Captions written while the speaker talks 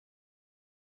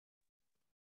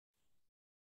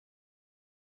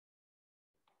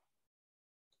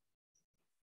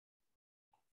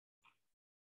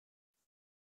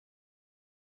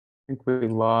think we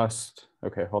lost.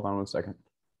 Okay, hold on one second.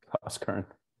 Lost Curren.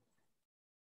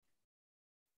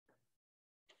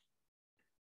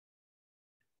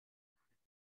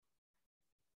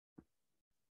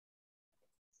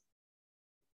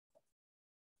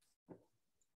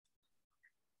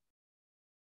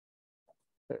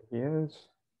 There he is.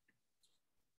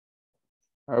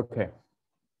 Okay.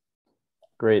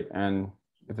 Great. And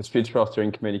if the Streets for All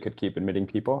Steering Committee could keep admitting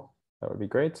people, that would be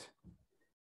great.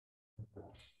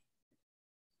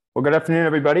 Well, good afternoon,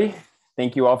 everybody.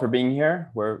 Thank you all for being here.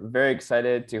 We're very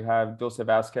excited to have Dulce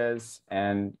Vasquez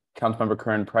and Councilmember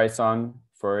Curren Price on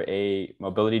for a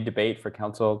mobility debate for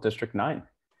Council District 9.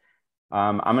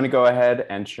 I'm going to go ahead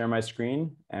and share my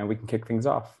screen and we can kick things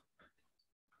off.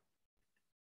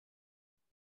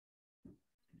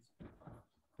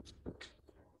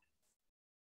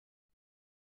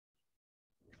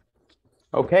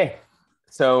 Okay,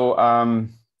 so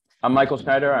I'm Michael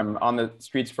Schneider. I'm on the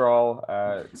Streets for All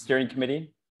Steering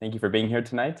Committee. Thank you for being here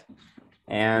tonight.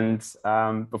 And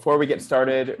before we get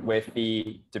started with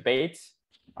the debate,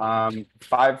 5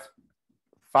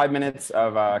 minutes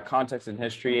of context and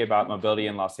history about mobility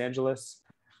in Los Angeles.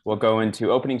 We'll go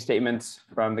into opening statements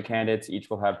from the candidates. Each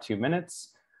will have 2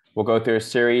 minutes. We'll go through a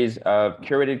series of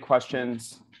curated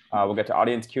questions. We'll get to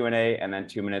audience Q&A and then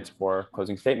 2 minutes for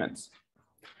closing statements.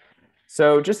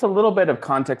 So just a little bit of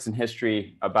context and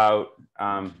history about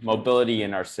mobility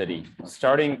in our city,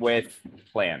 starting with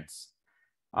plans.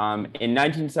 In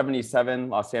 1977,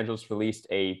 Los Angeles released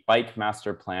a bike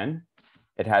master plan.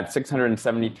 It had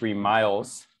 673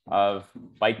 miles of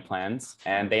bike plans,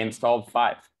 and they installed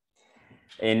 5.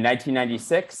 In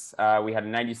 1996,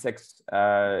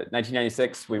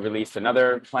 1996, we released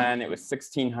another plan. It was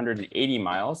 1,680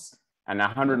 miles, and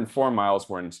 104 miles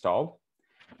were installed.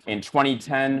 In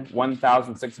 2010,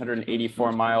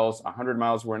 1,684 miles, 100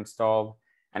 miles were installed.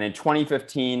 And in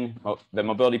 2015, the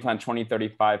Mobility Plan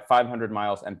 2035, 500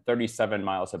 miles and 37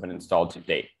 miles have been installed to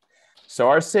date. So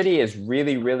our city is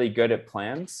really, really good at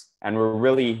plans, and we're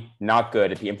really not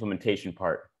good at the implementation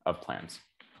part of plans.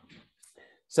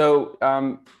 So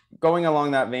going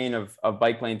along that vein of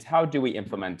bike lanes, how do we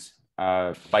implement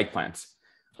bike plans?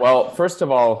 Well, first of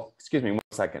all, excuse me 1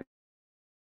 second.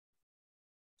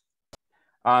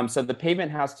 So the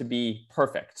pavement has to be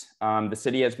perfect. The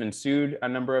city has been sued a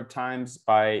number of times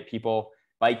by people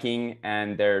biking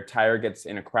and their tire gets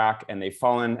in a crack and they've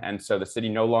fallen. And so the city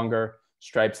no longer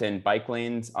stripes in bike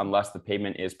lanes unless the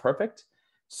pavement is perfect.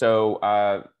 So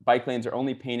bike lanes are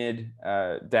only painted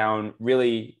down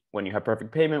really when you have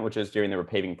perfect pavement, which is during the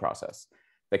repaving process.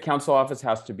 The council office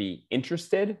has to be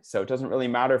interested. So it doesn't really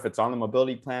matter if it's on the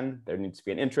mobility plan, there needs to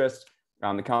be an interest.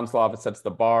 The council office sets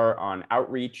the bar on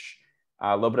outreach.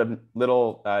 A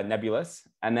little nebulous.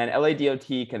 And then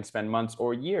LADOT can spend months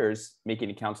or years making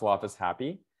the council office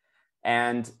happy.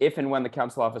 And if and when the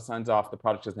council office signs off, the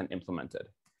project is then implemented.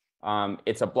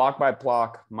 It's a block by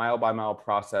block, mile by mile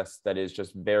process that is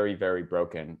just very, very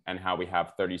broken, and how we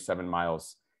have 37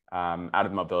 miles out of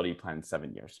the mobility plan in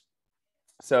 7 years.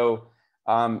 So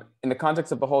in the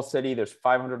context of the whole city, there's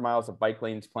 500 miles of bike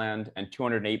lanes planned and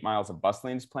 208 miles of bus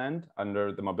lanes planned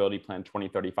under the Mobility Plan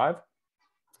 2035.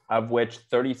 Of which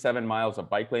 37 miles of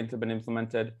bike lanes have been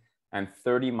implemented and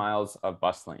 30 miles of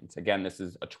bus lanes. Again, this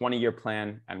is a 20-year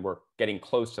plan, and we're getting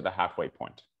close to the halfway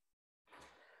point.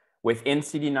 Within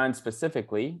CD9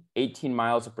 specifically, 18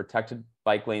 miles of protected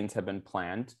bike lanes have been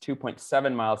planned,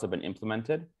 2.7 miles have been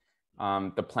implemented.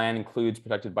 The plan includes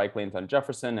protected bike lanes on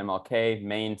Jefferson, MLK,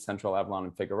 Main, Central Avalon,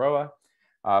 and Figueroa.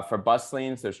 For bus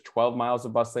lanes, there's 12 miles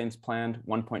of bus lanes planned,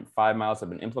 1.5 miles have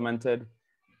been implemented.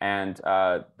 And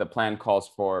the plan calls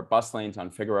for bus lanes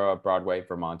on Figueroa, Broadway,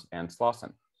 Vermont, and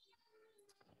Slauson.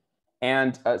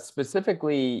 And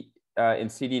specifically in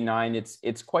CD9,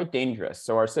 it's quite dangerous.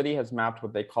 So our city has mapped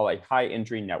what they call a high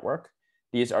injury network.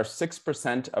 These are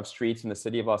 6% of streets in the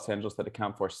city of Los Angeles that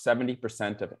account for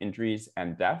 70% of injuries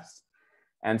and deaths.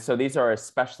 And so these are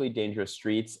especially dangerous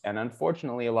streets. And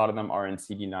unfortunately, a lot of them are in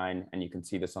CD9. And you can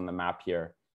see this on the map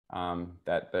here,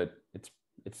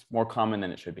 it's more common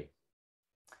than it should be.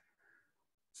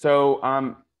 So,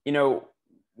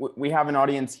 we have an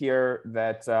audience here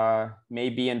that may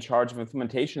be in charge of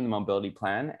implementation of the mobility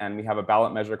plan, and we have a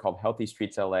ballot measure called Healthy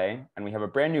Streets LA, and we have a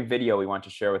brand new video we want to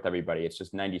share with everybody. It's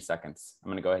just 90 seconds.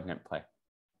 I'm gonna go ahead and hit play.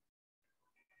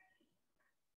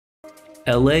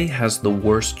 LA has the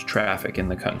worst traffic in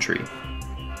the country,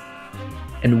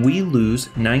 and we lose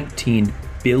 $19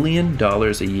 billion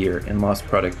a year in lost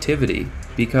productivity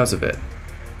because of it.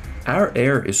 Our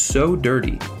air is so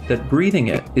dirty that breathing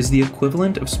it is the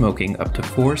equivalent of smoking up to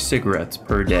 4 cigarettes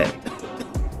per day.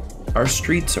 Our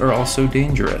streets are also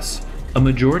dangerous. A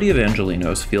majority of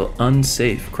Angelenos feel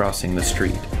unsafe crossing the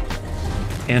street.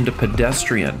 And a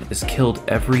pedestrian is killed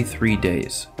every 3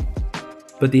 days.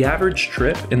 But the average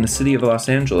trip in the city of Los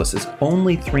Angeles is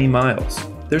only 3 miles.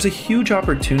 There's a huge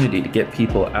opportunity to get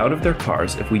people out of their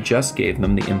cars if we just gave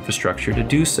them the infrastructure to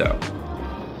do so.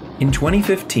 In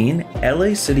 2015,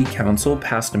 LA City Council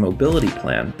passed a mobility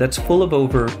plan that's full of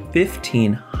over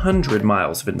 1,500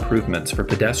 miles of improvements for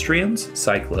pedestrians,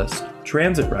 cyclists,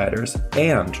 transit riders,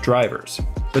 and drivers.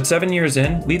 But 7 years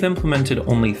in, we've implemented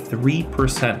only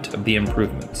 3% of the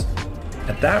improvements.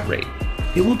 At that rate,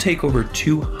 it will take over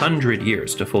 200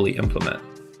 years to fully implement.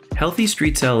 Healthy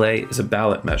Streets LA is a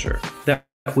ballot measure that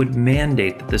would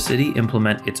mandate that the city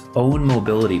implement its own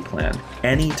mobility plan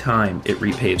anytime it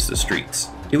repaves the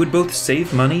streets. It would both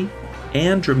save money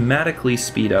and dramatically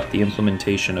speed up the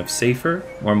implementation of safer,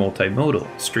 more multimodal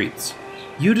streets.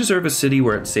 You deserve a city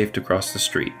where it's safe to cross the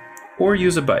street, or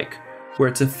use a bike, where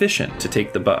it's efficient to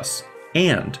take the bus,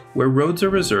 and where roads are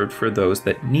reserved for those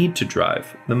that need to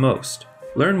drive the most.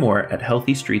 Learn more at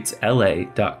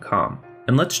healthystreetsla.com,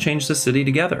 and let's change the city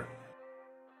together.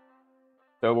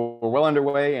 So we're well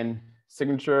underway in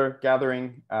signature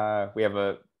gathering. We have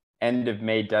a end of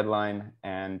May deadline,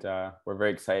 and we're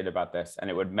very excited about this.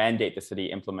 And it would mandate the city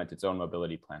implement its own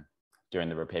mobility plan during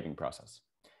the repaving process.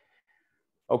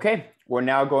 Okay, we're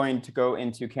now going to go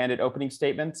into candidate opening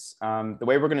statements. The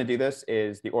way we're going to do this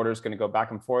is the order is going to go back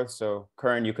and forth. So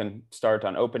Curren, you can start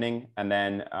on opening, and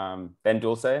then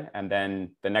Dulce, and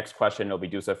then the next question will be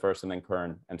Dulce first, and then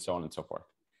Curren, and so on and so forth.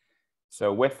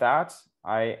 So with that,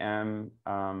 I am,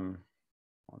 1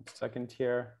 second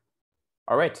here.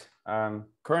 All right,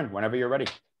 Curren, whenever you're ready.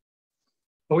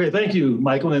 Okay, thank you,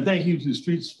 Michael, and thank you to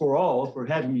Streets for All for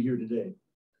having me here today.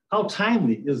 How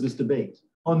timely is this debate?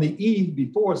 On the eve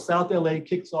before South LA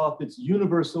kicks off its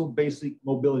universal basic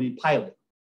mobility pilot.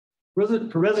 For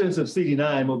residents of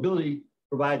CD9, mobility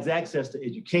provides access to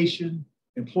education,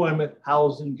 employment,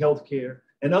 housing, healthcare,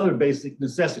 and other basic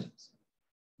necessities.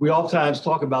 We oftentimes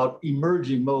talk about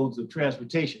emerging modes of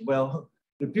transportation. Well,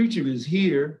 the future is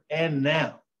here and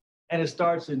now, and it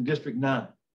starts in District 9.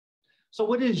 So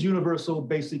what is universal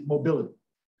basic mobility?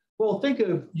 Well, think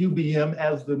of UBM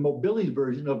as the mobility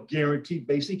version of guaranteed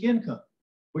basic income,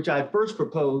 which I first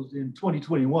proposed in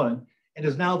 2021 and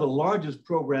is now the largest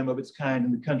program of its kind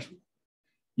in the country.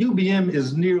 UBM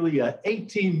is nearly an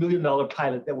 $18 million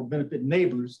pilot that will benefit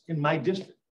neighbors in my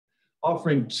district,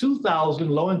 offering 2,000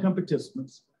 low-income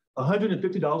participants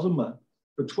 $150 a month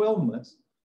for 12 months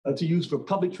to use for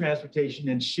public transportation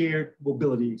and shared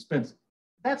mobility expenses.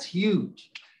 That's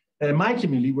huge. And in my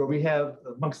community, where we have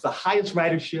amongst the highest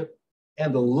ridership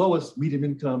and the lowest median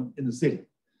income in the city.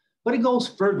 But it goes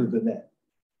further than that.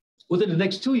 Within the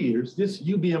next 2 years, this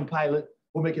UBM pilot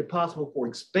will make it possible for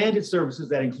expanded services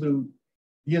that include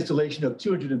the installation of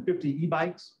 250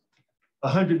 e-bikes,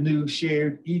 100 new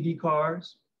shared EV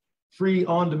cars, free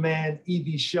on-demand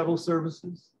EV shuttle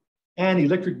services, and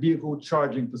electric vehicle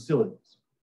charging facilities.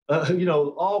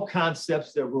 All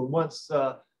concepts that were once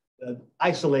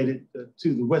isolated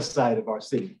to the west side of our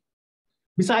city.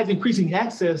 Besides increasing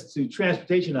access to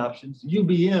transportation options,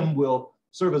 UBM will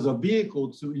serve as a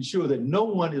vehicle to ensure that no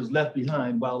one is left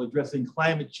behind while addressing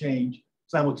climate change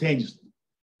simultaneously.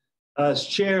 As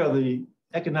chair of the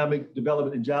Economic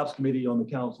Development and Jobs Committee on the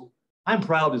council, I'm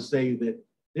proud to say that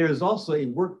there is also a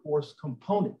workforce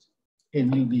component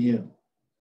in UBM.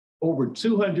 Over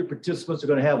 200 participants are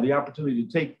going to have the opportunity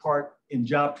to take part in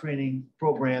job training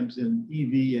programs in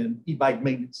EV and e-bike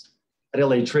maintenance at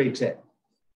LA Trade Tech.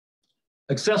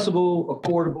 Accessible,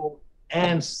 affordable,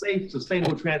 and safe,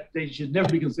 sustainable transportation should never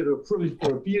be considered a privilege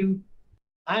for a few.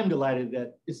 I'm delighted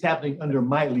that it's happening under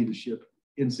my leadership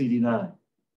in CD9.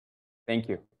 Thank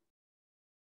you.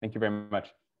 Thank you very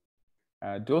much.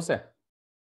 Dulce.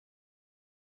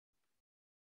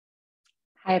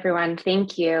 Hi, everyone.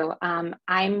 Thank you.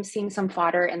 I'm seeing some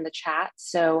fodder in the chat,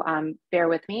 so bear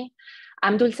with me.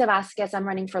 I'm Dulce Vasquez. I'm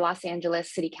running for Los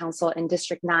Angeles City Council in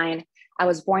District 9. I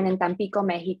was born in Tampico,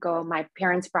 Mexico. My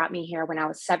parents brought me here when I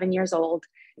was 7 years old.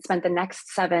 I spent the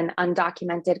next 7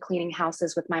 undocumented cleaning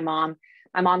houses with my mom.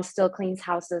 My mom still cleans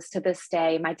houses to this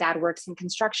day. My dad works in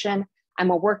construction. I'm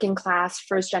a working class,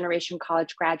 first generation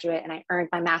college graduate, and I earned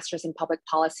my master's in public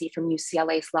policy from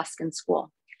UCLA's Luskin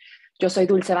School. Yo soy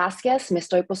Dulce Vasquez, me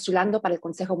estoy postulando para el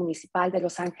Consejo Municipal de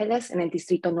Los Ángeles en el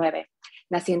Distrito 9.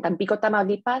 Nací en Tampico,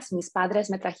 Tamaulipas. Mis padres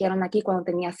me trajeron aquí cuando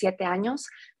tenía 7 años.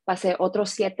 Pasé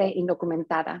otros 7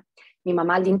 indocumentada. Mi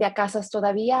mamá limpia casas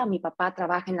todavía. Mi papá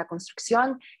trabaja en la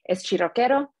construcción. Es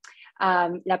chirroquero.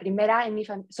 Soy la primera en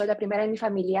mi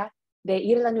familia de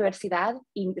ir a la universidad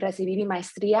y recibí mi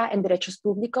maestría en Derechos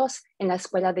Públicos en la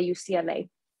escuela de UCLA.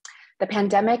 The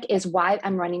pandemic is why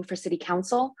I'm running for city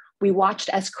council. We watched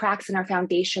as cracks in our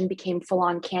foundation became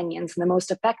full-on canyons in the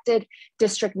most affected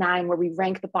District 9, where we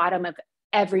rank the bottom of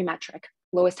every metric: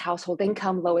 lowest household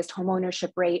income, lowest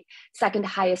homeownership rate, second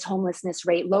highest homelessness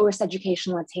rate, lowest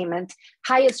educational attainment,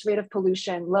 highest rate of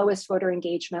pollution, lowest voter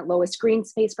engagement, lowest green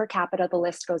space per capita, the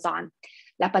list goes on.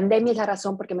 La pandemia es la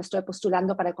razón por qué me estoy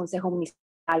postulando para el Consejo Municipal.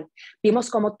 Vimos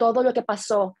como todo lo que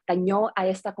pasó dañó a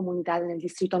esta comunidad en el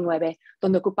Distrito 9,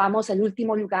 donde ocupamos el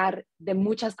último lugar de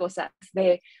muchas cosas,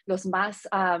 de los más,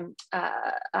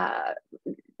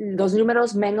 los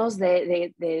números menos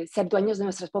de ser dueños de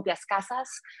nuestras propias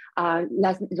casas,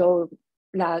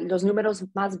 los números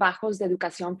más bajos de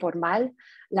educación formal.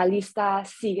 La lista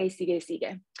sigue y sigue y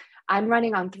sigue. I'm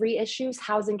running on 3 issues: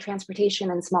 housing,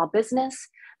 transportation, and small business.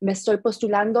 Me estoy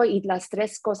postulando y las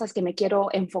 3 cosas que me quiero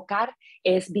enfocar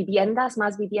es viviendas,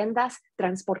 más viviendas,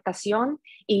 transportación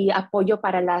y apoyo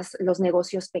para los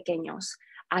negocios pequeños.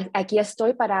 Aquí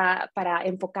estoy para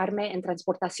enfocarme en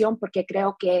transportación porque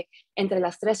creo que entre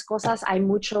las 3 cosas hay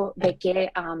mucho de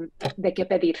qué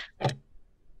pedir.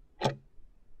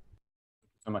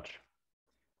 So much.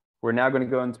 We're now going to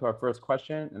go into our first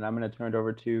question, and I'm going to turn it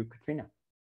over to Katrina.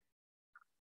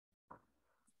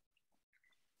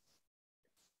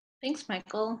 Thanks,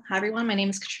 Michael. Hi, everyone. My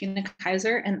name is Katrina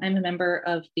Kaiser, and I'm a member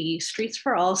of the Streets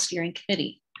for All Steering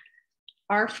Committee.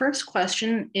 Our first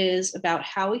question is about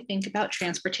how we think about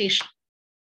transportation.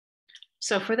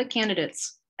 So for the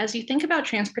candidates, as you think about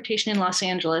transportation in Los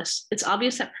Angeles, it's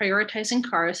obvious that prioritizing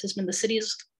cars has been the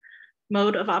city's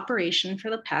mode of operation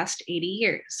for the past 80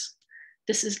 years.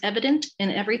 This is evident in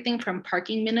everything from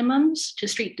parking minimums to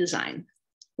street design.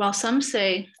 While some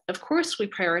say, of course, we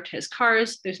prioritize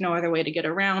cars, there's no other way to get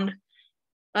around.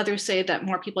 Others say that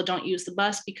more people don't use the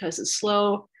bus because it's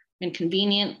slow,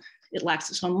 inconvenient, it lacks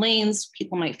its own lanes,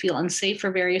 people might feel unsafe for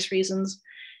various reasons,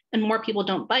 and more people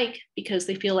don't bike because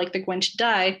they feel like they're going to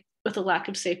die with a lack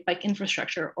of safe bike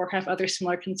infrastructure or have other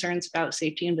similar concerns about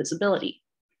safety and visibility.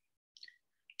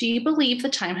 Do you believe the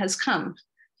time has come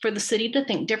for the city to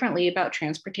think differently about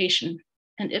transportation?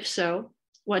 And if so,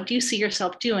 what do you see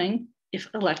yourself doing if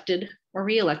elected or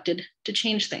re-elected to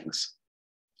change things?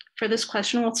 For this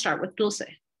question, we'll start with Dulce.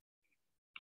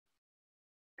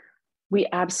 We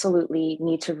absolutely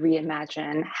need to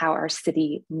reimagine how our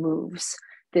city moves.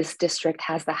 This district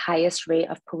has the highest rate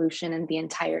of pollution in the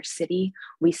entire city.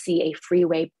 We see a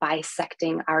freeway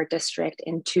bisecting our district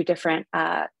in 2 different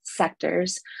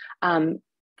sectors.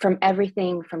 From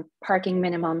everything from parking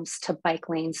minimums to bike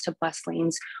lanes to bus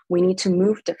lanes, we need to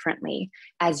move differently.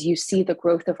 As you see the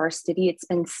growth of our city, it's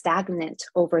been stagnant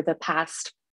over the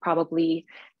past probably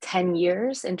 10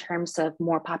 years in terms of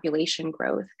more population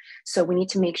growth. So we need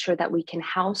to make sure that we can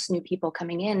house new people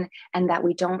coming in and that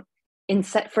we don't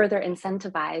further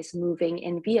incentivize moving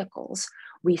in vehicles.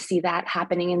 We see that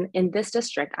happening in this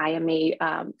district. I am a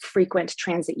frequent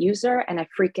transit user and a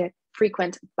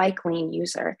frequent bike lane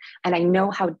user. And I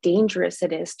know how dangerous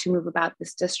it is to move about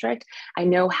this district. I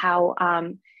know how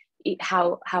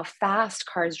fast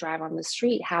cars drive on the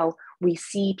street, how we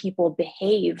see people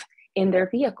behave in their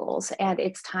vehicles. And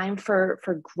it's time for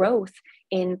growth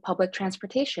in public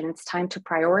transportation. It's time to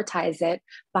prioritize it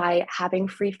by having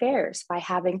free fares, by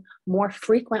having more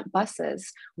frequent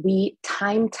buses. We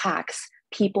time tax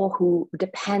people who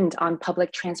depend on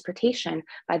public transportation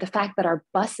by the fact that our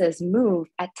buses move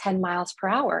at 10 miles per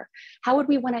hour. How would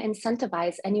we want to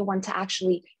incentivize anyone to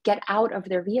actually get out of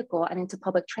their vehicle and into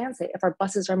public transit if our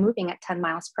buses are moving at 10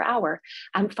 miles per hour?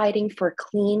 I'm fighting for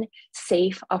clean,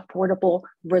 safe, affordable,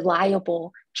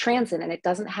 reliable transit. And it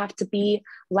doesn't have to be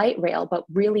light rail, but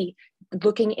really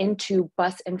looking into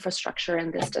bus infrastructure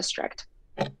in this district.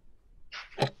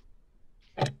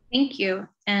 Thank you.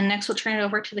 And next we'll turn it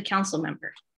over to the council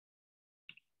member.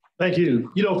 Thank you.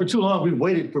 You know, for too long, we've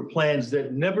waited for plans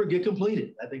that never get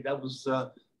completed. I think that was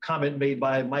a comment made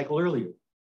by Michael earlier.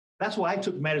 That's why I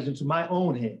took matters into my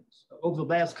own hands. Over the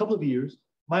last couple of years,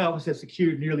 my office has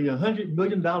secured nearly $100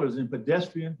 million in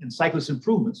pedestrian and cyclist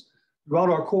improvements throughout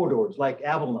our corridors like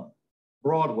Avalon,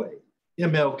 Broadway,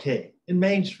 MLK, and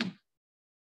Main Street.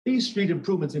 These street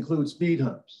improvements include speed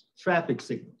humps, traffic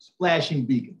signals, flashing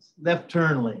beacons, left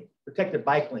turn lane, protected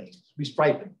bike lanes,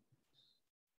 restriping.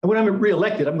 And when I'm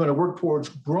reelected, I'm going to work towards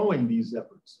growing these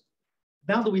efforts.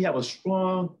 Now that we have a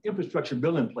strong infrastructure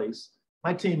bill in place,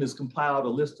 my team has compiled a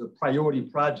list of priority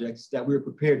projects that we're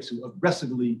prepared to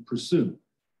aggressively pursue.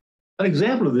 An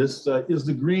example of this is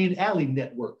the Green Alley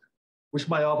Network, which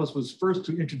my office was first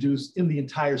to introduce in the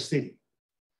entire city.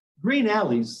 Green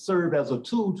alleys serve as a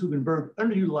tool to convert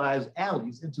underutilized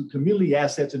alleys into community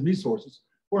assets and resources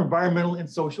for environmental and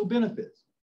social benefits.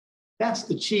 That's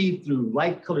achieved through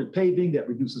light-colored paving that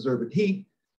reduces urban heat,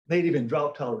 native and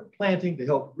drought-tolerant planting to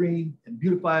help green and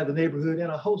beautify the neighborhood,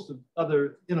 and a host of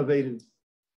other innovative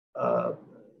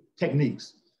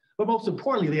techniques. But most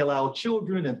importantly, they allow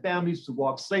children and families to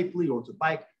walk safely or to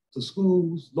bike to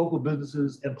schools, local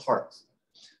businesses, and parks.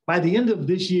 By the end of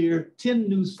this year, 10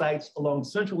 new sites along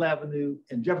Central Avenue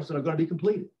and Jefferson are going to be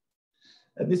completed.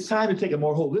 And it's time to take a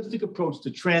more holistic approach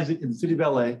to transit in the city of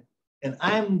LA, and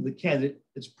I'm the candidate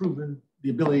that's proven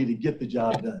the ability to get the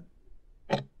job done.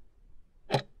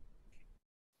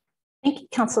 Thank you,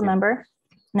 Councilmember.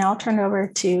 Now I'll turn it over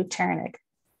to Taranik.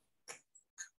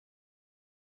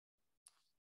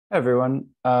 Hi, everyone.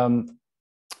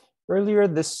 Earlier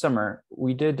this summer,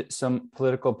 we did some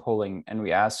political polling and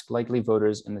we asked likely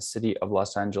voters in the city of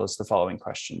Los Angeles the following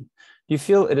question. Do you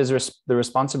feel it is the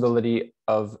responsibility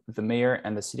of the mayor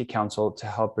and the city council to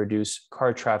help reduce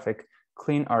car traffic,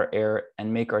 clean our air,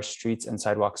 and make our streets and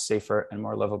sidewalks safer and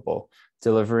more livable,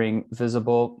 delivering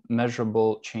visible,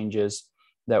 measurable changes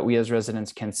that we as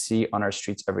residents can see on our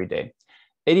streets every day?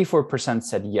 84%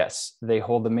 said yes, they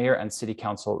hold the mayor and city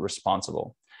council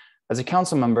responsible. As a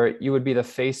council member, you would be the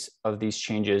face of these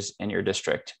changes in your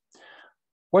district.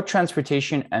 What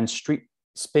transportation and street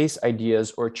space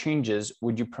ideas or changes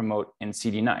would you promote in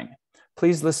CD9?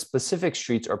 Please list specific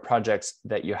streets or projects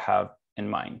that you have in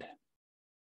mind.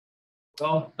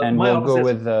 Well, and we'll go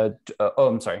with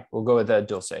we'll go with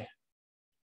Dulce.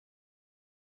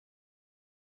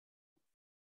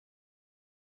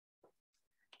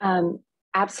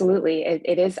 Absolutely,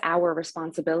 it is our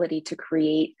responsibility to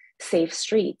create safe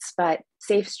streets, but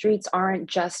safe streets aren't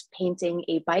just painting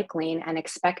a bike lane and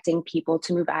expecting people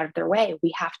to move out of their way.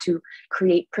 We have to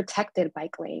create protected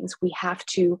bike lanes. We have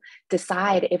to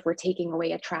decide if we're taking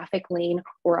away a traffic lane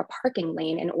or a parking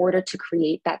lane in order to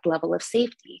create that level of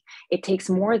safety. It takes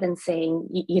more than saying,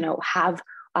 have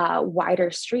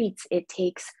wider streets. It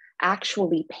takes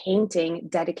actually painting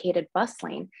dedicated bus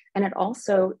lane. And it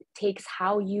also takes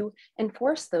how you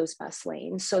enforce those bus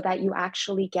lanes so that you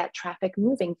actually get traffic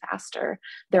moving faster.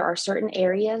 There are certain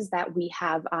areas that we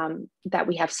have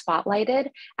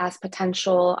spotlighted as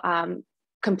potential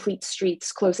complete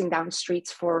streets, closing down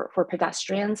streets for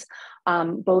pedestrians,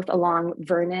 both along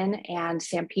Vernon and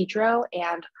San Pedro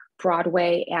and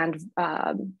Broadway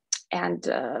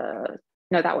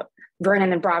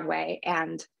Vernon and Broadway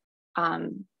and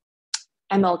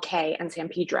MLK and San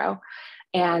Pedro.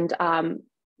 And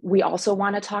we also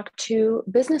want to talk to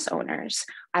business owners.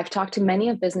 I've talked to many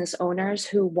of business owners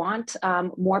who want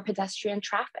more pedestrian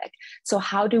traffic. So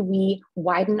how do we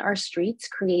widen our streets,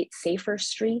 create safer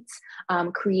streets,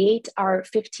 create our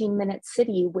 15-minute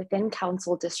city within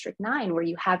Council District 9, where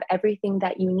you have everything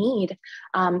that you need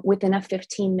within a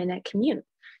 15-minute commute?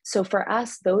 So for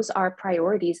us, those are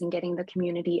priorities in getting the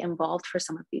community involved for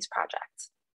some of these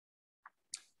projects.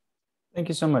 Thank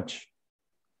you so much.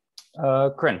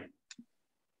 Curren.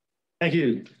 Thank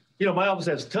you. My office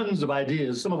has tons of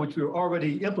ideas, some of which we're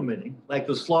already implementing, like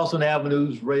the Slauson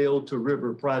Avenue's Rail to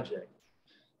River project.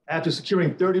 After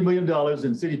securing $30 million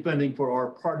in city funding for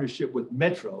our partnership with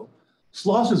Metro,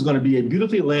 Slauson is going to be a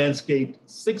beautifully landscaped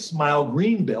 6-mile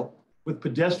green belt with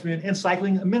pedestrian and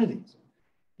cycling amenities.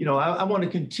 I want to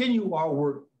continue our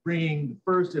work bringing the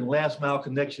first and last mile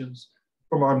connections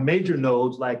from our major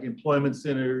nodes like employment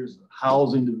centers,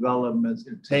 housing developments,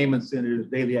 entertainment centers,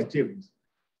 daily activities.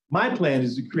 My plan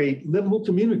is to create livable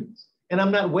communities, and I'm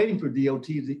not waiting for DOT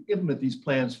to implement these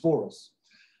plans for us.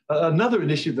 Another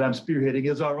initiative that I'm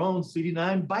spearheading is our own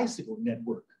CD9 bicycle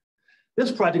network.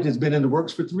 This project has been in the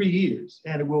works for 3 years,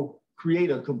 and it will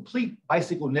create a complete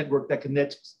bicycle network that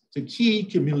connects to key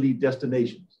community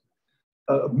destinations.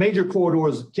 Major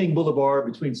corridors, King Boulevard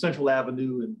between Central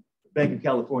Avenue and Bank of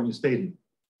California Stadium.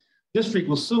 This street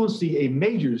will soon see a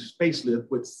major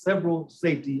facelift with several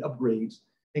safety upgrades,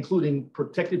 including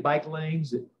protected bike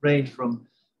lanes that range from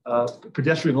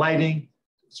pedestrian lighting,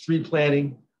 street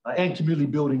planning, and community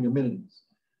building amenities.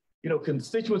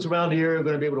 Constituents around the area are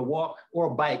going to be able to walk or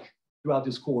bike throughout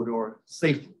this corridor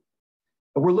safely.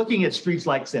 But we're looking at streets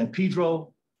like San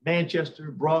Pedro,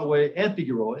 Manchester, Broadway, and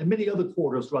Figueroa, and many other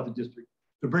corridors throughout the district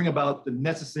to bring about the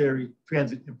necessary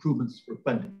transit improvements for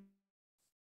funding.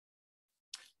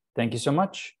 Thank you so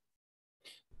much.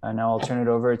 And now I'll turn it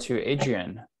over to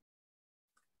Adrian.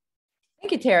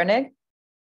 Thank you, Taranik.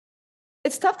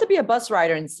 It's tough to be a bus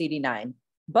rider in CD9.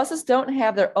 Buses don't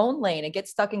have their own lane and get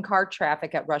stuck in car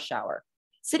traffic at rush hour.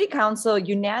 City Council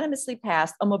unanimously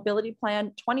passed a Mobility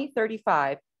Plan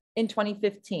 2035 in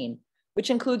 2015, which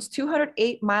includes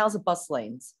 208 miles of bus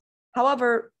lanes.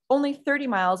 However, only 30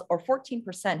 miles or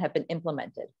 14% have been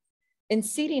implemented. In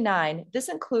CD9, this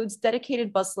includes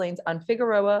dedicated bus lanes on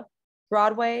Figueroa,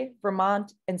 Broadway,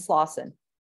 Vermont, and Slauson.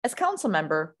 As council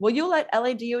member, will you let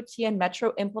LADOT and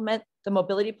Metro implement the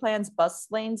mobility plan's bus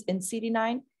lanes in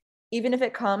CD9, even if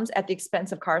it comes at the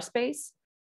expense of car space?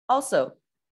 Also,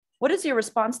 what is your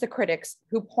response to critics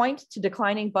who point to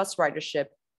declining bus ridership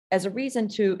as a reason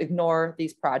to ignore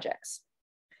these projects?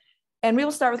 And we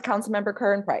will start with Councilmember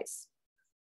Curren Price.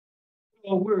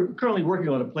 Well, we're currently working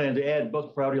on a plan to add bus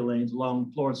priority lanes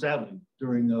along Florence Avenue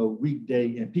during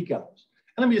weekday and peak hours.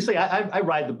 And let me just say, I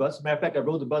ride the bus. As a matter of fact, I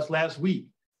rode the bus last week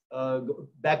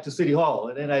back to City Hall,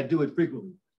 and I do it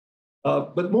frequently.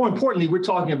 But more importantly, we're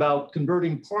talking about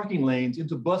converting parking lanes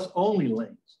into bus-only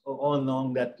lanes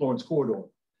along that Florence corridor.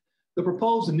 The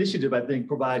proposed initiative, I think,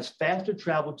 provides faster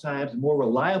travel times and more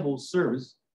reliable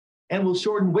service and will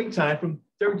shorten wait time from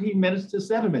 13 minutes to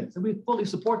 7 minutes. And we fully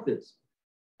support this.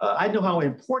 I know how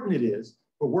important it is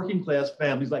for working class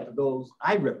families like those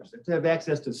I represent to have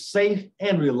access to safe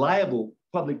and reliable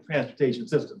public transportation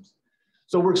systems.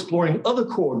 So we're exploring other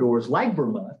corridors like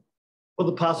Vermont for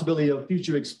the possibility of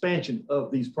future expansion of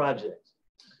these projects.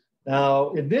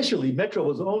 Now, initially, Metro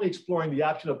was only exploring the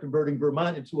option of converting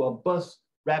Vermont into a bus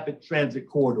rapid transit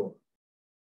corridor.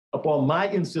 Upon my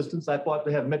insistence, I fought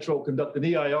to have Metro conduct an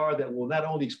EIR that will not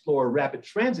only explore rapid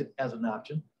transit as an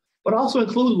option, but also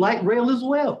include light rail as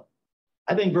well.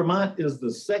 I think Vermont is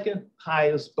the second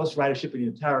highest bus ridership in the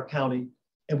entire county.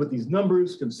 And with these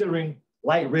numbers, considering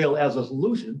light rail as a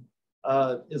solution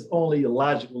is only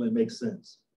logical and makes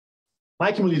sense.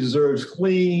 My community deserves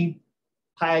clean,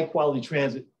 high quality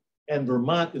transit, and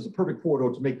Vermont is a perfect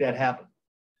corridor to make that happen.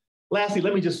 Lastly,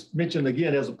 let me just mention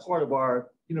again, as a part of our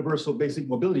Universal Basic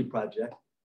Mobility Project,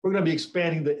 we're going to be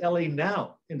expanding the LA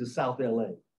Now into South LA.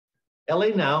 LA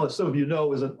Now, as some of you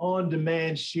know, is an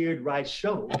on-demand shared ride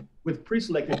shuttle with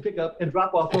pre-selected pickup and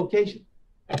drop-off location.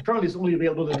 Currently, it's only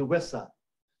available in the West Side.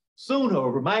 Soon,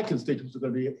 however, my constituents are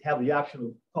going to have the option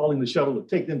of calling the shuttle to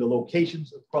take them to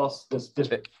locations across this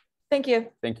district. Thank you.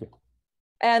 Thank you.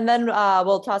 And then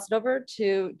we'll toss it over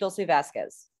to Dulce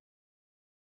Vasquez.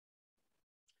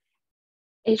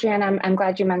 Adrienne, I'm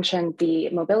glad you mentioned the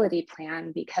mobility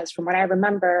plan, because from what I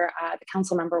remember, the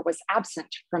council member was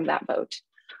absent from that vote.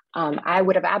 I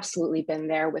would have absolutely been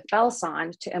there with bells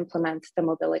on to implement the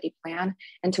mobility plan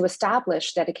and to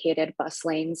establish dedicated bus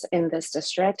lanes in this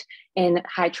district in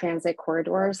high transit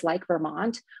corridors like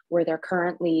Vermont, where they're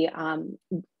currently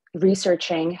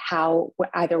researching how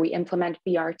either we implement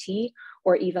BRT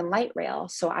or even light rail.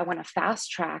 So I want to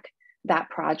fast track that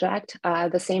project.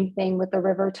 The same thing with the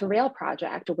River to Rail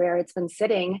project, where it's been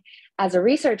sitting as a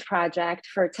research project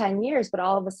for 10 years, but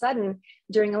all of a sudden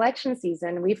during election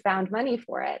season, we found money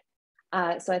for it.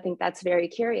 So I think that's very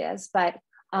curious, but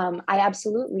I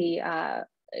absolutely, I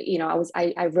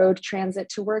rode transit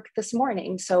to work this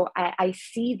morning. So I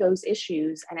see those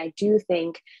issues, and I do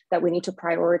think that we need to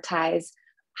prioritize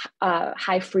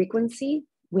high frequency.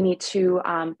 We need to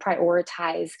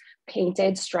prioritize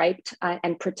painted, striped,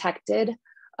 and protected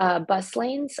bus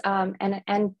lanes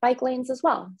and bike lanes as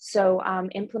well. So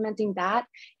implementing that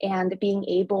and being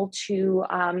able to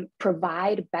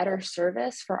provide better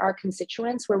service for our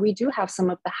constituents, where we do have some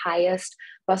of the highest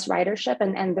bus ridership,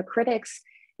 and the critics,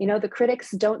 the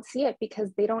critics don't see it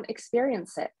because they don't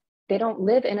experience it. They don't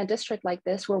live in a district like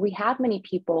this where we have many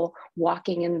people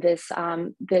walking in this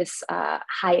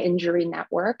high injury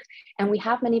network, and we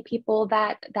have many people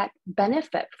that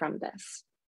benefit from this.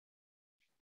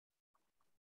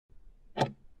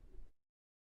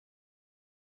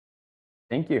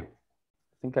 Thank you.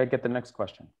 I think I get the next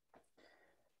question.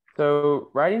 So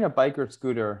riding a bike or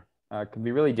scooter can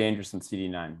be really dangerous in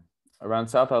CD9. Around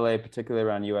South LA, particularly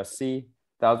around USC,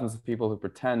 thousands of people who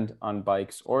pretend on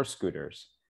bikes or scooters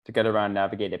to get around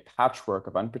navigate a patchwork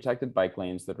of unprotected bike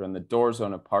lanes that are in the door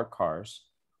zone of parked cars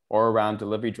or around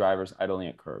delivery drivers idling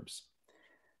at curbs.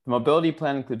 The mobility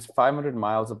plan includes 500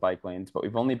 miles of bike lanes, but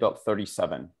we've only built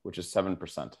 37, which is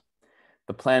 7%.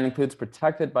 The plan includes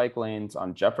protected bike lanes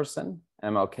on Jefferson,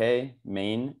 MLK,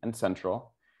 Main, and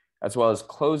Central, as well as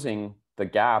closing the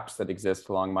gaps that exist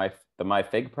along the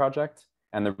MyFig project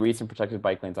and the recent protected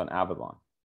bike lanes on Avalon.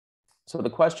 So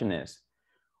the question is,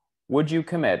 would you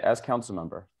commit as council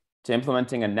member to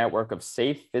implementing a network of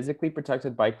safe, physically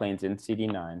protected bike lanes in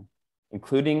CD9,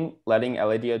 including letting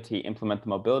LADOT implement the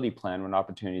mobility plan when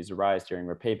opportunities arise during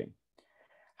repaving?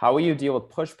 How will you deal with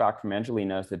pushback from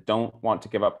Angelinos that don't want to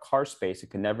give up car space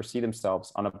and can never see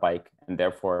themselves on a bike and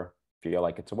therefore feel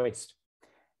like it's a waste?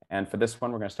 And for this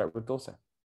one, we're going to start with Dulce.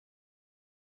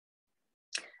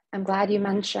 I'm glad you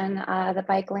mentioned the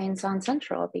bike lanes on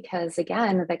Central, because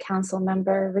again, the council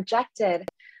member rejected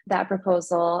that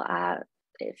proposal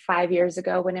 5 years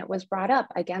ago when it was brought up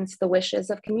against the wishes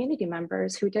of community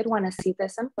members who did want to see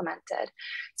this implemented.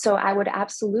 So I would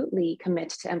absolutely commit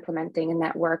to implementing a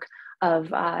network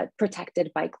of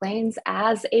protected bike lanes.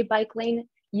 As a bike lane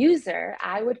user,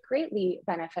 I would greatly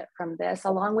benefit from this,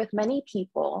 along with many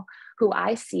people who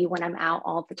I see when I'm out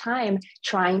all the time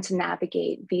trying to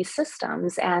navigate these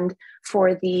systems. And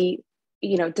for the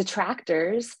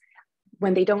detractors,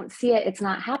 when they don't see it, it's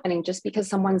not happening. Just because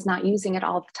someone's not using it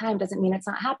all the time doesn't mean it's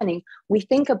not happening. We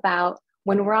think about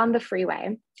when we're on the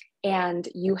freeway and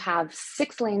you have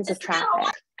 6 lanes of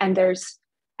traffic and there's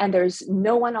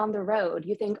no one on the road.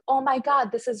 You think, oh my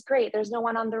God, this is great. There's no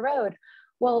one on the road.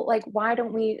 Well, like, why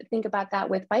don't we think about that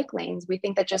with bike lanes? We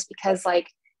think that just because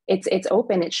it's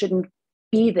open, it shouldn't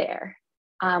be there.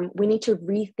 We need to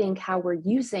rethink how we're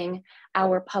using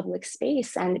our public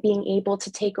space, and being able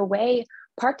to take away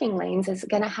parking lanes is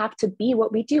going to have to be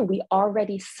what we do. We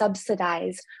already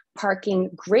subsidize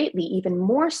parking greatly, even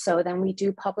more so than we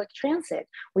do public transit.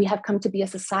 We have come to be a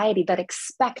society that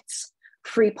expects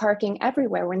free parking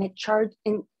everywhere, when it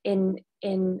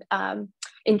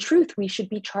in truth, we should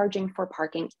be charging for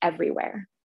parking everywhere.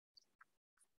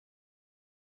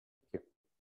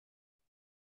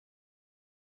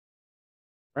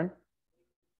 Right.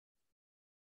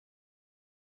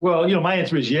 Well, my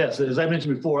answer is yes. As I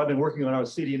mentioned before, I've been working on our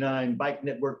CD9 bike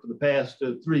network for the past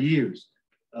 3 years.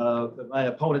 My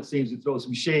opponent seems to throw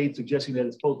some shade, suggesting that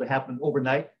it's supposed to happen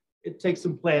overnight. It takes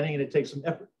some planning and it takes some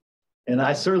effort. And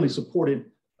I certainly supported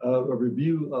a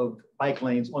review of bike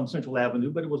lanes on Central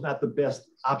Avenue, but it was not the best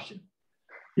option.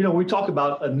 We talk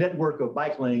about a network of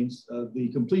bike lanes. The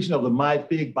completion of the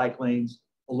MyFig bike lanes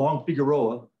along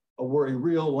Figueroa were a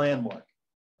real landmark.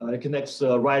 It connects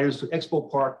riders to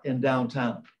Expo Park and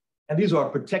downtown. And these are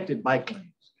protected bike lanes.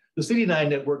 The CD9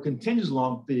 network continues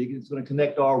along Fig. It's going to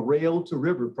connect our Rail to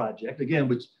River project, again,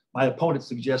 which my opponent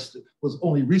suggested was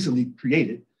only recently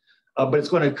created. But it's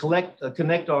going to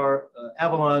connect our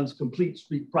Avalon's Complete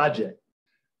Street project.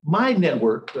 My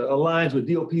network aligns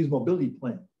with DOP's mobility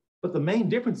plan, but the main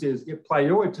difference is it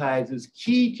prioritizes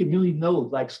key community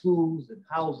nodes like schools and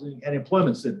housing and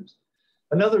employment centers.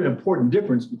 Another important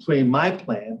difference between my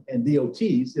plan and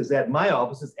DOT's is that my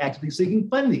office is actually seeking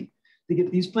funding to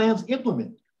get these plans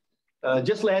implemented.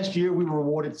 Just last year, we were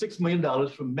awarded $6 million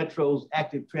from Metro's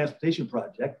Active Transportation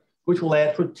Project, which will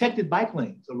add protected bike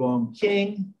lanes along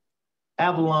King,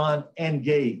 Avalon, and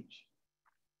Gage.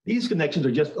 These connections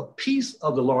are just a piece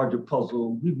of the larger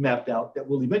puzzle we've mapped out that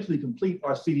will eventually complete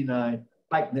our CD9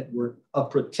 bike network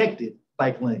of protected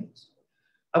bike lanes.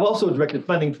 I've also directed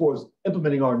funding towards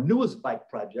implementing our newest bike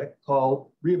project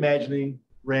called Reimagining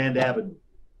Grand Avenue.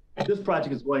 This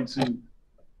project is going to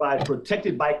provide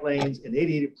protected bike lanes and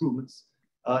 88 improvements.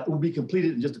 It will be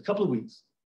completed in just a couple of weeks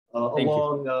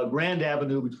along Grand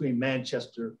Avenue between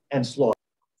Manchester and Slaughter.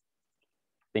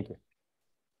 Thank you.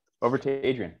 Over to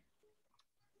Adrian.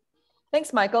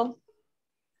 Thanks, Michael.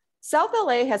 South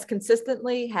LA has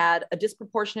consistently had a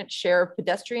disproportionate share of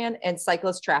pedestrian and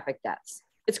cyclist traffic deaths.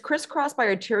 It's crisscrossed by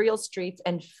arterial streets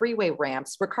and freeway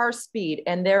ramps where cars speed,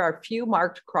 and there are few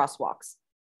marked crosswalks.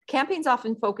 Campaigns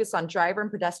often focus on driver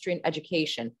and pedestrian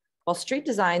education, while street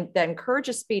design that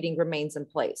encourages speeding remains in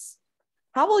place.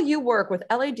 How will you work with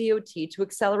LA DOT to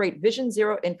accelerate Vision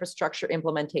Zero infrastructure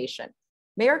implementation?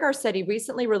 Mayor Garcetti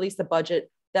recently released a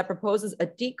budget that proposes a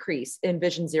decrease in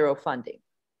Vision Zero funding.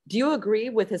 Do you agree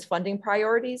with his funding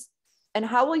priorities? And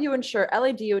how will you ensure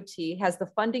LA DOT has the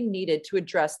funding needed to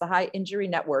address the high injury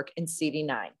network in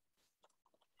CD9?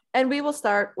 And we will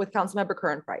start with Councilmember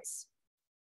Curren Price.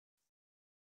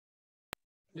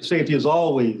 Safety is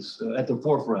always at the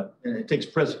forefront, and it takes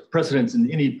precedence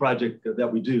in any project that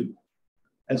we do.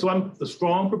 And so I'm a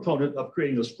strong proponent of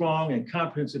creating a strong and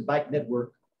comprehensive bike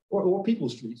network or people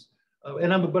streets.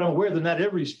 But I'm aware that not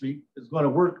every street is going to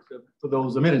work for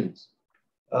those amenities.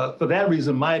 For that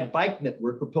reason, my bike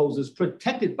network proposes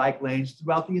protected bike lanes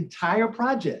throughout the entire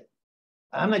project.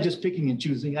 I'm not just picking and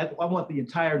choosing. I want the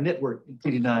entire network in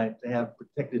CD9 to have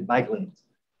protected bike lanes.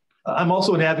 I'm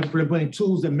also an advocate for implementing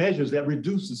tools and measures that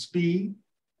reduce the speed,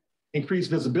 increase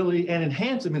visibility, and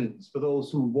enhance amenities for those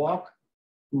who walk,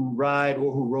 who ride,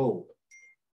 or who roll.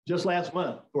 Just last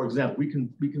month, for example,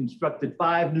 we constructed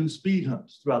 5 new speed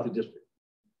humps throughout the district.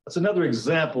 That's another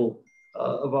example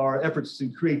of our efforts to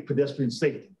create pedestrian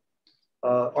safety.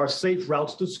 Our safe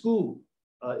routes to school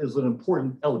is an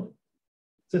important element.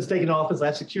 Since taking office,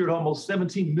 I've secured almost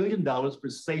 $17 million for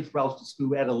safe routes to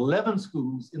school at 11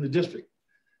 schools in the district,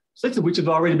 6 of which have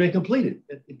already been completed.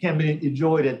 It can be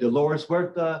enjoyed at Dolores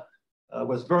Huerta,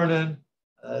 West Vernon,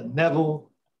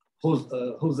 Neville,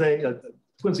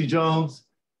 Quincy Jones,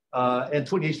 and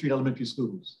 28th Street Elementary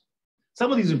Schools.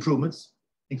 Some of these improvements,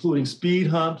 including speed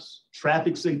humps,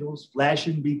 traffic signals,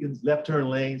 flashing beacons, left turn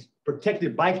lanes,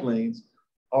 protected bike lanes,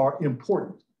 are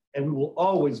important. And we will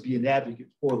always be an advocate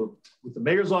for them with the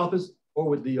mayor's office or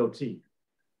with DOT.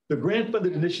 The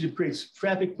grant-funded initiative creates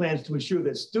traffic plans to ensure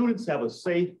that students have a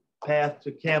safe path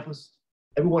to campus.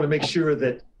 And we want to make sure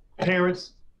that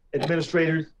parents,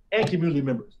 administrators, and community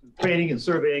members, training and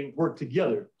surveying, work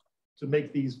together to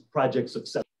make these projects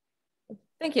successful.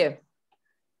 Thank you.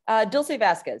 Dulce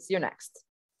Vasquez, you're next.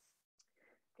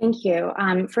 Thank you.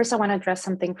 First, I want to address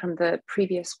something from the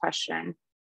previous question.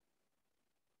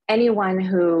 Anyone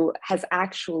who has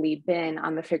actually been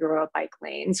on the Figueroa bike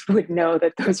lanes would know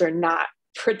that those are not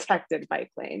protected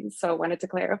bike lanes. So I wanted to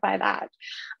clarify that.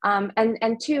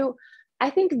 And two, I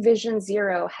think Vision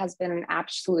Zero has been an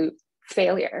absolute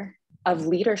failure of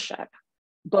leadership,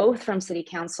 both from City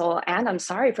Council and, I'm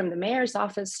sorry, from the mayor's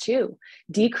office too.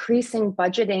 Decreasing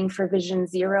budgeting for Vision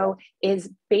Zero is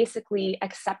basically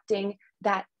accepting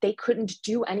that they couldn't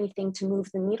do anything to move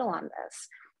the needle on this.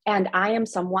 And I am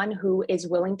someone who is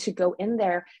willing to go in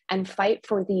there and fight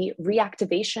for the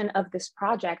reactivation of this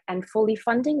project and fully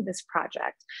funding this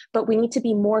project. But we need to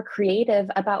be more creative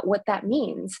about what that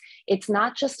means. It's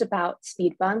not just about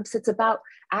speed bumps, it's about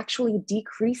actually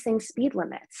decreasing speed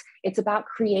limits. It's about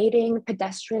creating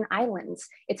pedestrian islands.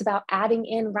 It's about adding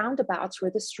in roundabouts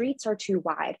where the streets are too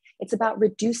wide. It's about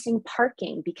reducing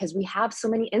parking because we have so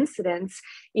many incidents,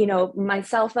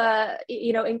 myself,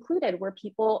 included, where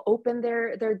people open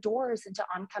their doors into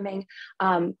oncoming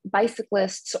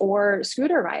bicyclists or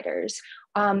scooter riders.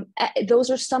 Those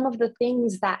are some of the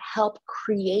things that help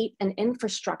create an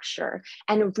infrastructure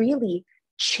and really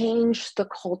change the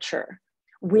culture.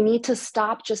 We need to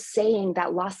stop just saying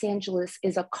that Los Angeles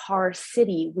is a car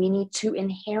city. We need to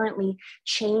inherently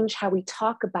change how we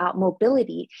talk about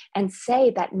mobility and say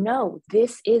that, no,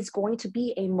 this is going to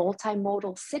be a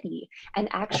multimodal city, and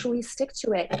actually stick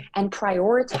to it and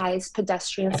prioritize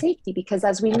pedestrian safety, because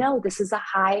as we know, this is a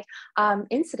high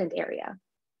incident area.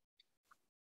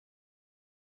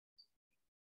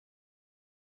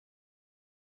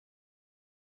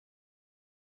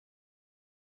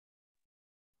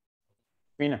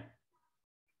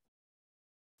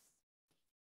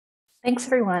 Thanks,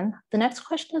 everyone. The next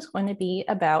question is going to be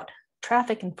about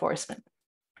traffic enforcement.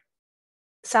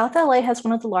 South LA has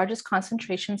one of the largest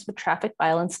concentrations of traffic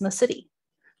violence in the city,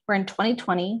 where in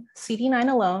 2020,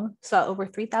 CD9 alone saw over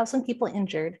 3,000 people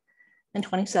injured and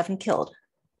 27 killed.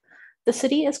 The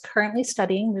city is currently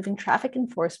studying moving traffic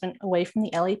enforcement away from the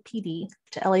LAPD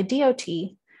to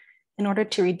LADOT in order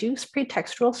to reduce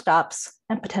pretextual stops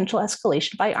and potential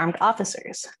escalation by armed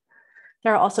officers.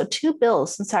 There are also 2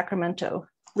 bills in Sacramento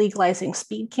legalizing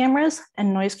speed cameras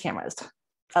and noise cameras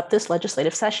up this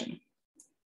legislative session.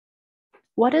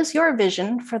 What is your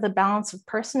vision for the balance of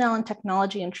personnel and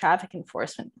technology in traffic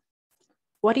enforcement?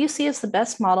 What do you see as the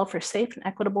best model for safe and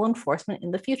equitable enforcement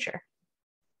in the future?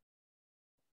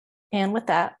 And with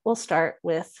that, we'll start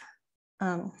with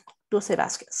Dulce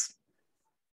Vasquez.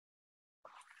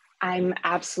 I'm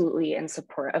absolutely in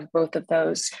support of both of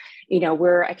those.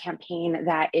 We're a campaign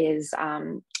that is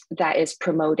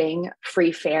promoting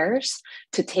free fares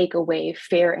to take away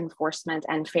fare enforcement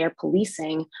and fare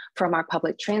policing from our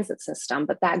public transit system,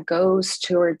 but that goes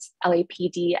towards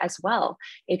LAPD as well.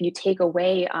 If you take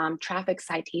away traffic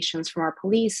citations from our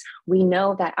police, we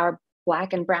know that our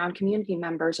Black and brown community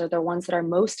members are the ones that are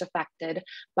most affected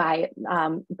by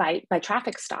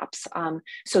traffic stops.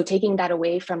 So taking that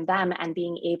away from them and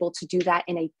being able to do that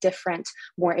in a different,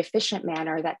 more efficient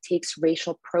manner that takes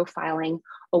racial profiling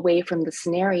away from the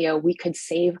scenario, we could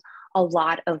save a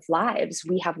lot of lives.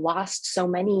 We have lost so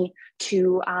many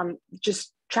to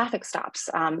just traffic stops,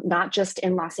 not just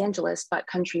in Los Angeles, but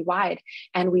countrywide.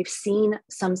 And we've seen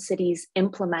some cities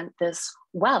implement this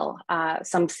well.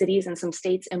 Some cities and some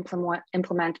states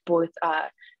implement both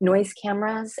noise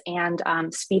cameras and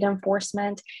speed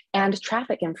enforcement and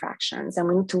traffic infractions. And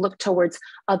we need to look towards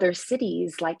other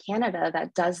cities like Canada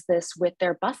that does this with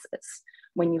their buses.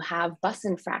 When you have bus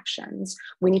infractions,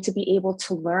 we need to be able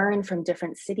to learn from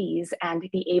different cities and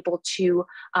be able to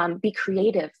be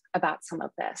creative about some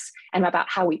of this and about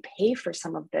how we pay for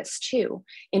some of this too,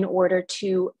 in order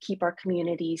to keep our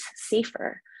communities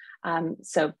safer.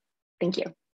 So thank you.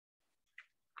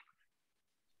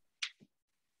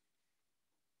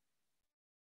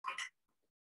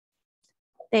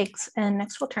 Thanks. And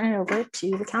next we'll turn it over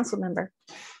to the council member.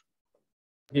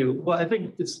 Well, I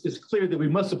think it's clear that we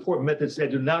must support methods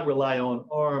that do not rely on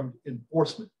armed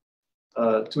enforcement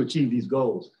to achieve these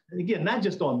goals. And again, not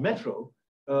just on Metro,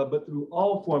 but through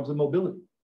all forms of mobility.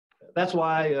 That's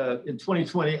why in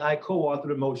 2020, I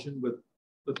co-authored a motion with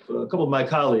with a couple of my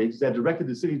colleagues that directed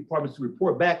the city departments to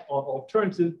report back on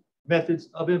alternative methods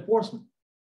of enforcement.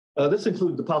 This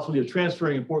includes the possibility of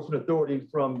transferring enforcement authority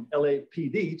from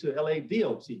LAPD to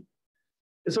LADOT.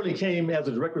 It certainly came as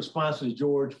a direct response to the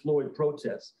George Floyd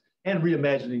protests and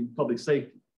reimagining public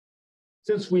safety.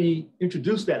 Since we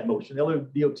introduced that motion,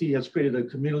 LADOT has created a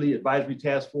community advisory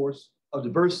task force of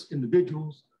diverse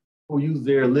individuals who use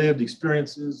their lived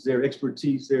experiences, their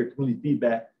expertise, their community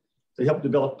feedback to help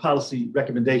develop policy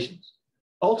recommendations.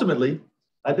 Ultimately,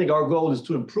 I think our goal is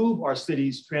to improve our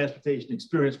city's transportation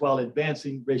experience while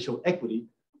advancing racial equity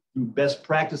through best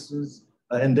practices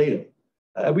and data.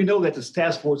 We know that this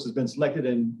task force has been selected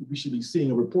and we should be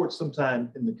seeing a report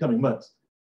sometime in the coming months.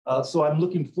 So I'm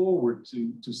looking forward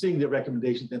to seeing their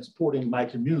recommendations and supporting my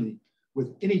community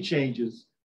with any changes,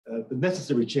 the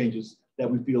necessary changes that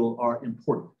we feel are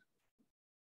important.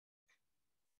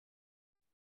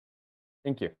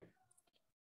 Thank you.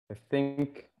 I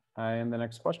think I am the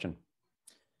next question.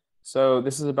 So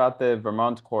this is about the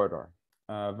Vermont corridor.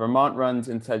 Vermont runs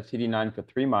inside CD9 for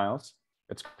 3 miles.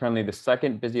 It's currently the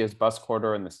second busiest bus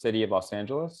corridor in the city of Los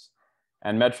Angeles,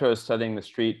 and Metro is studying the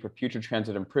street for future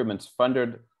transit improvements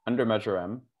funded under Measure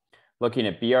M, looking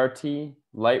at BRT,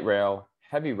 light rail,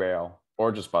 heavy rail,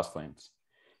 or just bus lanes.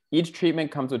 Each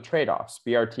treatment comes with trade-offs.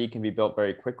 BRT can be built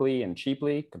very quickly and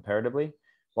cheaply, comparatively,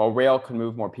 while rail can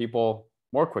move more people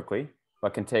more quickly,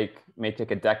 but may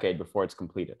take a decade before it's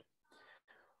completed.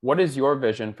 What is your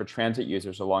vision for transit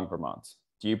users along Vermont?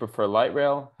 Do you prefer light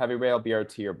rail, heavy rail,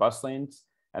 BRT, or bus lanes?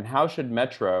 And how should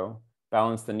Metro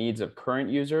balance the needs of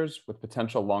current users with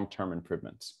potential long-term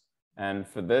improvements? And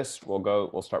for this,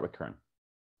 we'll start with Curren.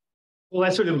 Well, I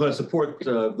certainly am going to support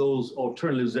those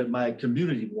alternatives that my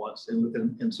community wants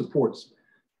and supports.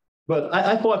 But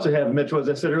I thought to have Metro, as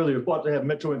I said earlier, thought to have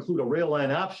Metro include a rail line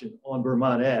option on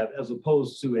Vermont Ave as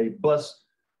opposed to a bus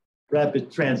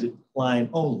rapid transit line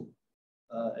only.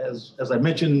 As I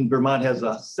mentioned, Vermont has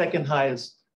the second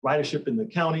highest ridership in the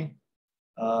county.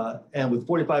 And with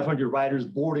 4,500 riders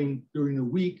boarding during the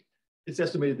week, it's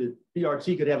estimated that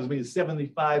BRT could have as many as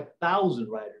 75,000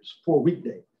 riders per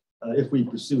weekday if we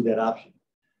pursue that option.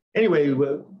 Anyway,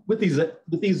 with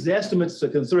these estimates,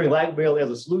 considering light rail as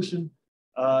a solution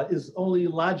is only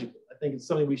logical. I think it's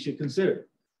something we should consider.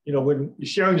 You know, when you're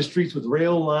sharing the streets with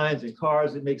rail lines and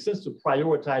cars, it makes sense to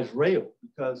prioritize rail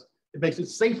because it makes it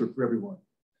safer for everyone.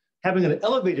 Having an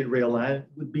elevated rail line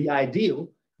would be ideal,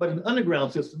 but an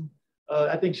underground system,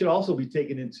 I think, should also be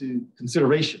taken into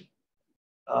consideration.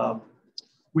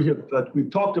 We've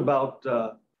talked about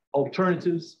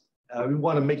alternatives. We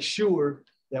want to make sure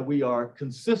that we are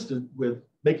consistent with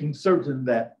making certain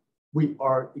that we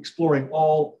are exploring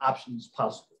all options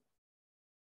possible.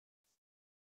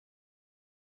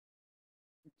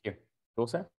 Thank you.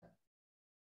 Dulce?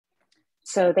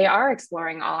 So they are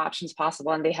exploring all options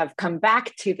possible, and they have come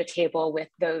back to the table with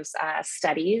those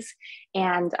studies.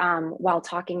 And while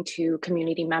talking to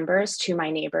community members, to my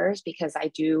neighbors, because I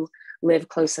do live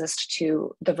closest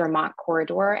to the Vermont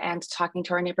corridor, and talking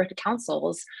to our neighborhood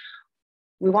councils,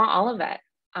 we want all of it.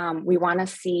 We want to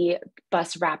see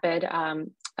bus rapid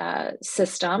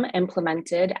system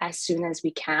implemented as soon as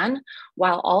we can,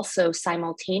 while also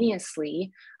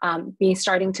simultaneously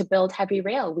starting to build heavy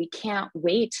rail. We can't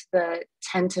wait the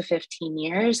 10 to 15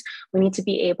 years. We need to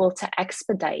be able to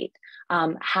expedite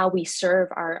how we serve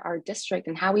our district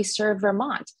and how we serve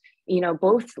Vermont. You know,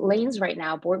 both lanes right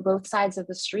now, both sides of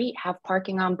the street have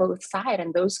parking on both sides,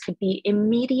 and those could be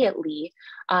immediately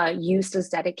used as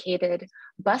dedicated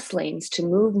bus lanes to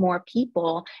move more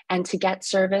people and to get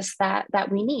service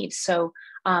that we need. So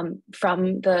from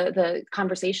the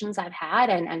conversations I've had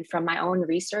and from my own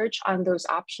research on those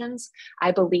options,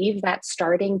 I believe that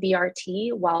starting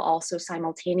BRT while also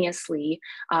simultaneously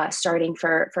starting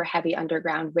for heavy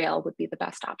underground rail would be the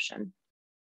best option.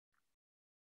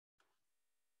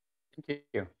 Thank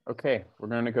you. Okay, we're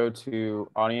going to go to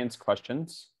audience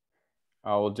questions.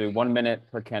 We'll do 1 minute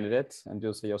per candidate, and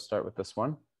Dulce, you'll start with this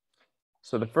one.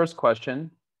 So the first question,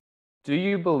 do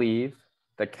you believe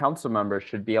that council members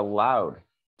should be allowed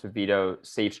to veto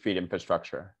safe street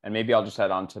infrastructure? And maybe I'll just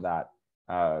add on to that,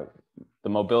 the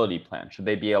mobility plan. Should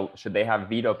they have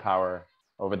veto power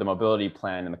over the mobility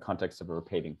plan in the context of a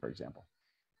repaving, for example?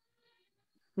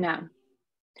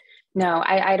 No,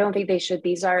 I don't think they should.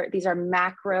 These are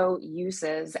macro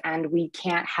uses, and we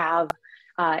can't have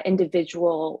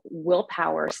individual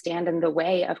willpower stand in the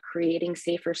way of creating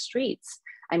safer streets.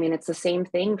 I mean, it's the same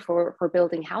thing for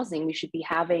building housing. We should be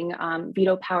having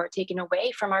veto power taken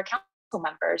away from our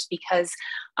members, because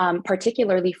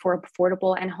particularly for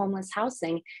affordable and homeless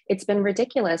housing, it's been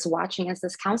ridiculous watching as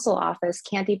this council office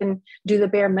can't even do the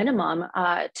bare minimum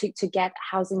to get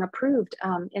housing approved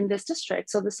in this district.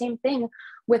 So the same thing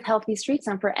with Healthy Streets,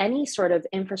 and for any sort of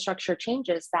infrastructure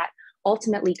changes that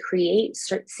ultimately create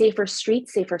safer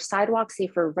streets, safer sidewalks,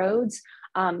 safer roads,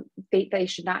 they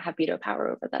should not have veto power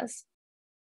over this.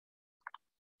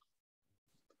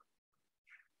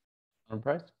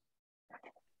 Price?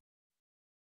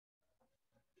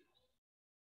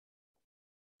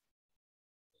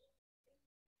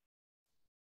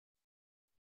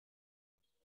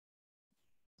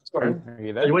 Sorry, are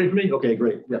you there? Are you waiting for me? Okay,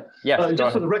 great. Yeah. Yes.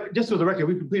 Just for the record,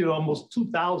 we completed almost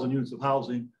 2,000 units of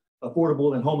housing,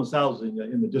 affordable and homeless housing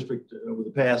in the district over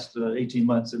the past 18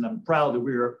 months, and I'm proud that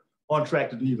we are on track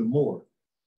to do even more.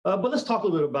 But let's talk a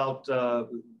little bit about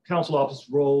council office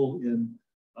role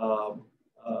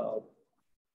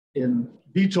in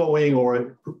vetoing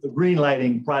or green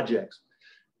lighting projects.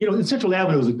 You know, Central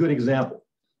Avenue is a good example.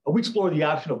 We explored the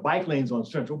option of bike lanes on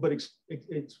Central, but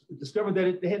it's discovered that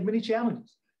it had many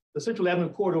challenges. The Central Avenue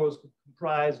corridor is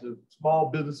comprised of small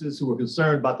businesses who are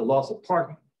concerned about the loss of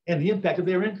parking and the impact of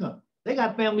their income. They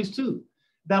got families too.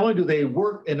 Not only do they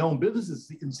work and own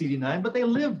businesses in CD9, but they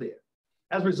live there.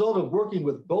 As a result of working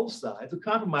with both sides, a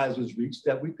compromise was reached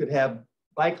that we could have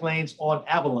bike lanes on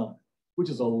Avalon, which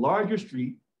is a larger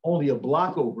street, only a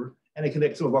block over, and it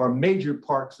connects some of our major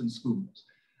parks and schools.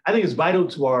 I think it's vital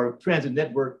to our transit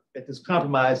network that this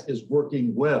compromise is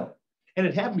working well. And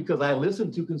it happened because I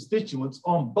listened to constituents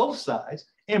on both sides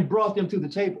and brought them to the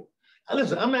table. Now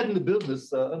listen, I'm not in the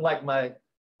business, unlike my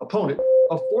opponent,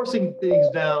 of forcing things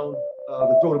down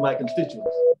the throat of my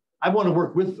constituents. I want to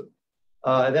work with them.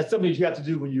 That's something that you have to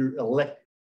do when you're elected.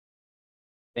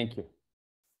 Thank you.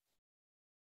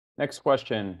 Next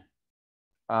question.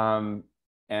 Curren,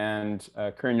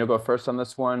 you'll go first on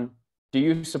this one. Do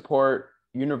you support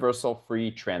universal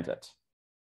free transit?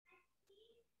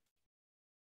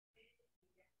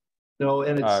 No,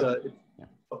 and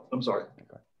I'm sorry.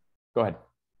 Go ahead.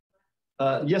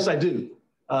 Yes, I do.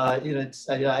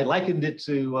 I likened it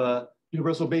to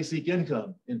universal basic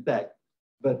income, in fact,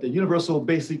 but the universal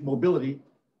basic mobility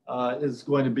is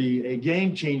going to be a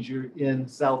game changer in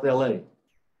South LA.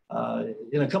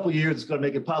 In a couple of years, it's going to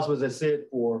make it possible, as I said,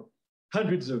 for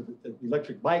hundreds of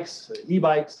electric bikes,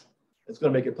 e-bikes. It's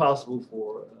going to make it possible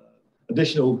for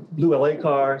additional Blue LA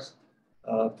cars,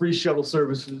 free shuttle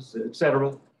services, et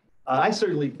cetera. I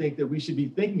certainly think that we should be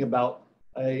thinking about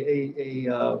a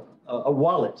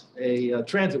wallet, a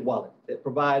transit wallet that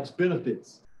provides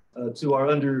benefits to our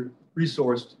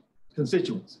under-resourced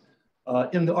constituents.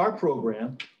 In our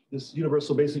program, this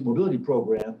Universal Basic Mobility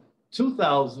Program,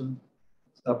 2,000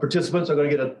 participants are going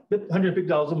to get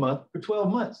 $150 a month for 12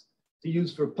 months to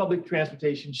use for public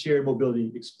transportation shared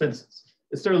mobility expenses.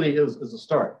 It certainly is a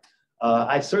start.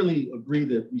 I certainly agree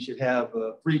that we should have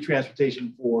free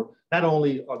transportation for not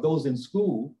only those in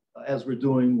school, as we're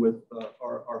doing with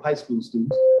our high school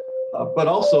students, but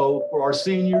also for our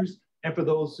seniors and for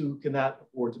those who cannot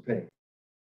afford to pay.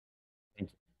 Thank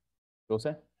you.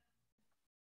 Dulce?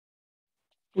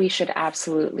 We should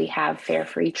absolutely have fare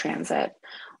free transit.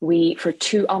 For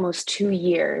almost 2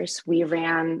 years, we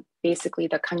ran basically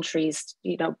the country's,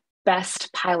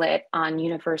 best pilot on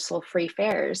universal free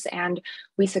fares, and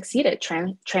we succeeded.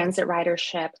 Transit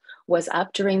ridership was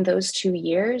up during those 2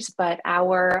 years, but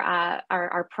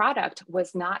our product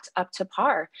was not up to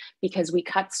par because we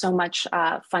cut so much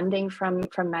funding from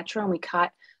Metro, and we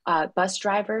cut bus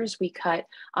drivers, we cut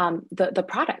the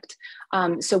product.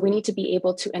 So we need to be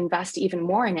able to invest even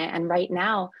more in it. And right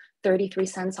now, 33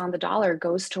 cents on the dollar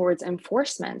goes towards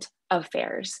enforcement of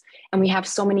fares. And we have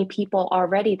so many people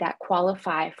already that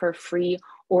qualify for free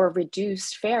or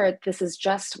reduced fare. This is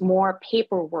just more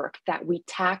paperwork that we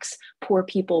tax poor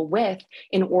people with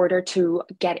in order to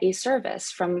get a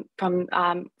service from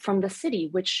the city,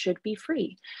 which should be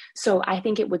free. So I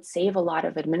think it would save a lot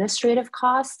of administrative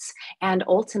costs and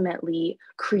ultimately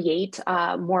create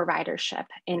more ridership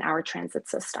in our transit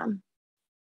system.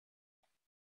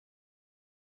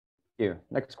 Thank you.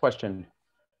 Next question.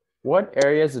 What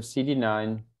areas of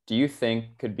CD9 do you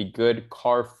think could be good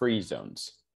car-free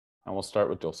zones? And we'll start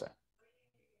with Dulce.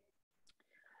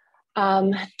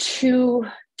 Two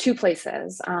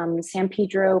places, San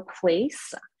Pedro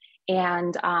Place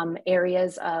and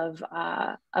areas of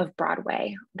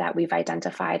Broadway that we've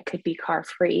identified could be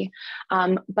car-free.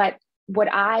 But what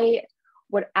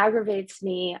aggravates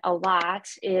me a lot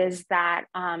is that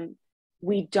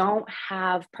we don't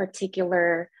have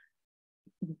particular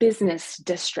business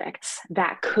districts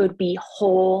that could be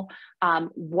whole,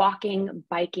 walking,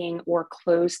 biking, or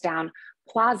closed down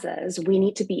plazas. We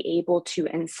need to be able to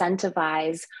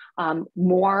incentivize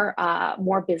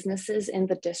more businesses in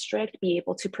the district, be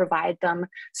able to provide them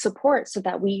support so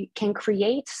that we can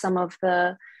create some of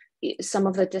the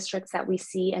districts that we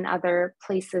see in other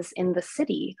places in the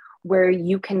city, where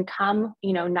you can come,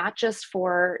 not just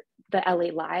for the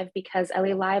LA Live, because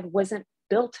LA Live wasn't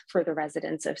built for the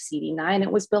residents of CD9.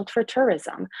 It was built for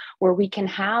tourism, where we can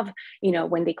have,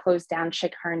 when they close down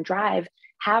Curren Drive,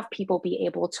 have people be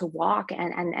able to walk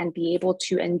and be able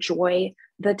to enjoy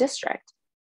the district.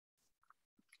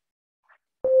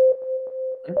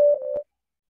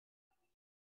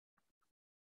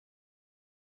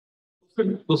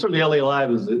 Well, certainly LA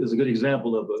Live is a good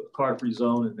example of a car-free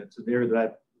zone, and it's an area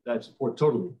that I support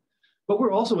totally. But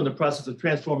we're also in the process of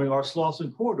transforming our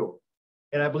Slauson corridor.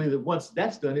 And I believe that once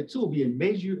that's done, it too will be a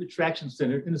major attraction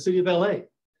center in the city of LA.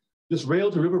 This Rail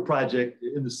to River project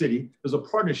in the city is a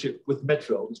partnership with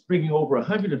Metro. It's bringing over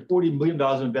 $140 million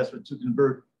in investment to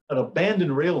convert an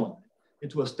abandoned rail line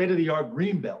into a state-of-the-art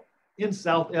greenbelt in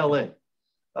South LA.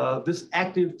 This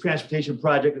active transportation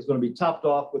project is going to be topped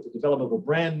off with the development of a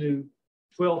brand new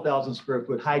 12,000 square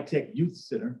foot high-tech youth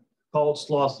center called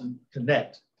Slauson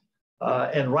Connect.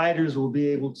 And riders will be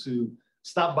able to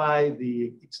stop by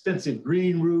the extensive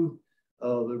green route,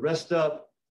 the rest up,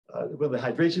 the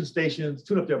hydration stations,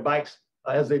 tune up their bikes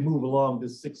as they move along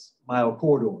this 6-mile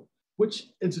corridor, which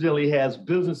incidentally has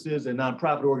businesses and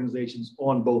nonprofit organizations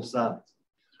on both sides.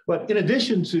 But in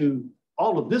addition to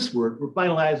all of this work, we're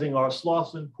finalizing our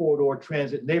Slauson Corridor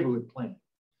Transit Neighborhood Plan.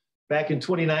 Back in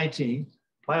 2019,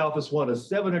 my office won a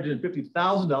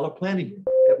 $750,000 planning grant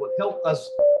that would help us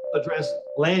address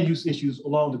land use issues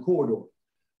along the corridor.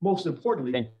 Most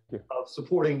importantly,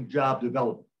 supporting job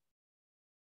development.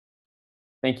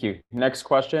 Thank you. Next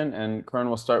question, and Curren,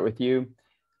 we'll start with you.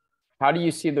 How do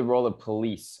you see the role of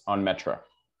police on Metro?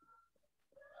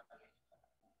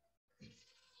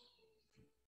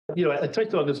 I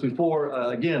touched on this before.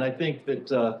 Again, I think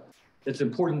that it's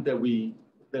important that we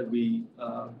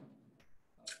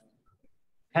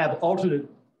have alternate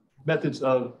methods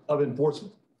of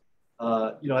enforcement.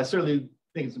 I certainly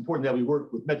think it's important that we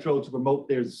work with Metro to promote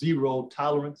their zero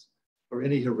tolerance for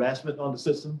any harassment on the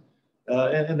system.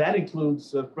 And that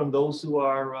includes from those who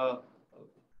are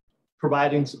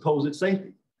providing supposed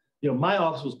safety. My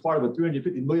office was part of a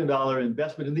 $350 million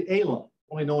investment in the A line,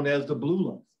 only known as the Blue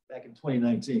Line, back in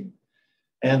 2019.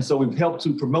 And so we've helped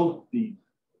to promote the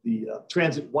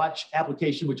Transit Watch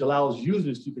application, which allows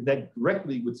users to connect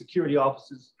directly with security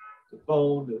officers, to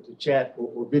phone, to chat,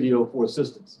 or video for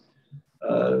assistance.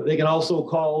 They can also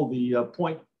call the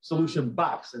Point Solution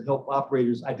Box and help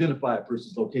operators identify a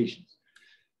person's locations.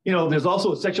 There's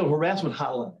also a sexual harassment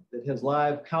hotline that has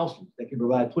live counselors that can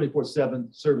provide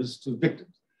 24/7 service to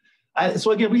victims.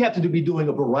 So again, we have to be doing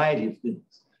a variety of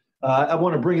things. I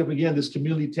want to bring up again this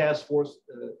community task force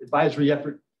advisory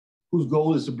effort, whose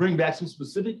goal is to bring back some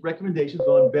specific recommendations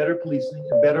on better policing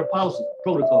and better policy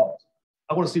protocols.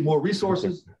 I want to see more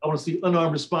resources. I want to see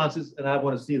unarmed responses, and I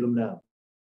want to see them now.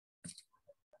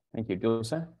 Thank you.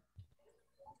 Dulce?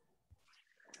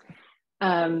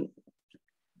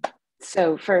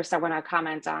 So first, I want to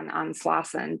comment on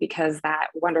Slauson, because that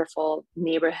wonderful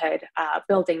neighborhood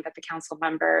building that the council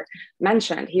member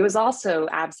mentioned, he was also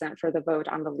absent for the vote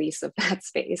on the lease of that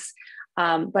space.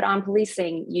 But on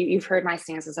policing, you've heard my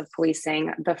stances of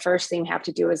policing. The first thing we have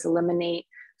to do is eliminate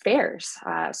fares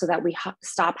so that we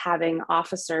stop having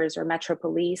officers or Metro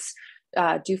Police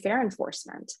do fare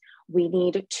enforcement. We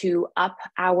need to up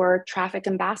our traffic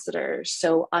ambassadors,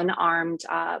 so unarmed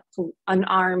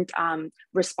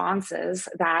responses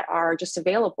that are just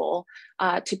available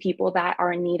to people that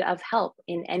are in need of help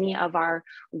in any of our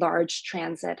large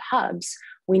transit hubs.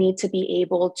 We need to be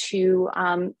able to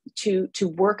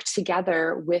work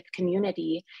together with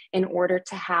community in order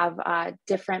to have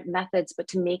different methods, but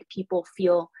to make people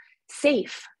feel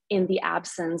safe in the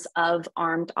absence of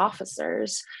armed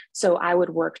officers. So I would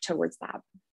work towards that.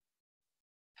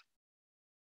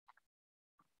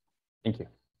 Thank you.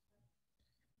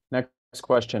 Next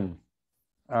question.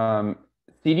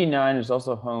 CD9 is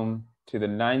also home to the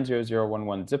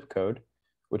 90011 zip code,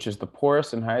 which is the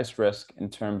poorest and highest risk in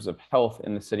terms of health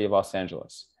in the city of Los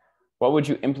Angeles. What would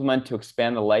you implement to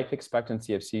expand the life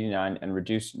expectancy of CD9 and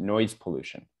reduce noise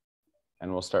pollution?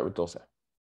 And we'll start with Dulce.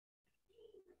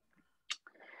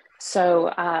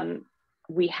 So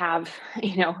we have,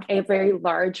 a very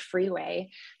large freeway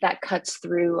that cuts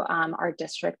through our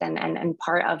district and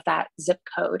part of that zip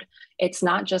code. It's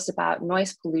not just about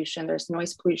noise pollution. There's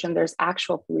noise pollution, there's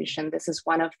actual pollution. This is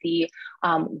one of the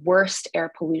worst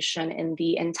air pollution in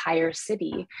the entire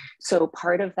city. So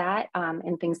part of that,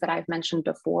 and things that I've mentioned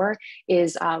before,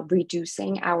 is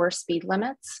reducing our speed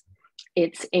limits.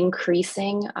 It's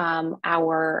increasing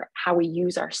how we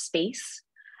use our space,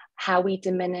 how we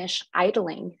diminish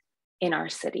idling in our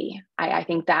city. I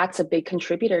think that's a big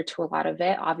contributor to a lot of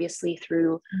it, obviously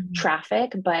through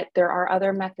traffic, but there are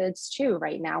other methods too.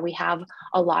 Right now, we have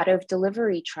a lot of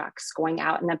delivery trucks going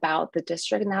out and about the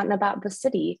district and out and about the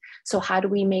city. So how do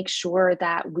we make sure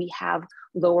that we have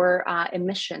lower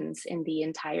emissions in the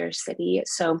entire city?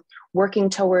 So working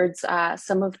towards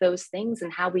some of those things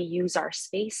and how we use our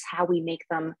space, how we make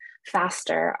them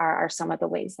faster are some of the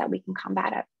ways that we can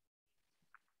combat it.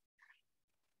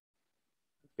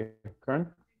 Curren?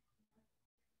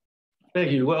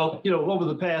 Thank you. Well, over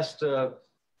the past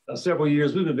several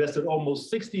years, we've invested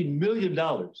almost $60 million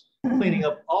cleaning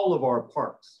up all of our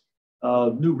parks,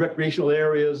 new recreational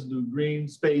areas, new green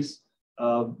space,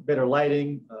 better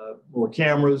lighting, more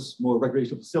cameras, more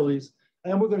recreational facilities.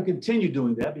 And we're going to continue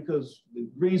doing that because the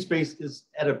green space is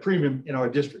at a premium in our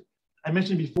district. I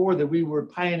mentioned before that we were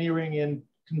pioneering in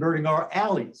converting our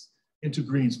alleys into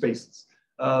green spaces.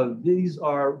 These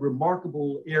are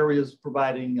remarkable areas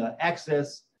providing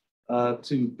access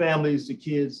to families, to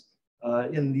kids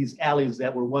in these alleys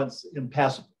that were once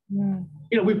impassable.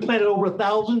 We planted over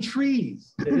 1,000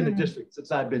 trees in the district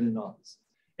since I've been in office.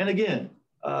 And again,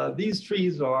 these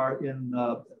trees are in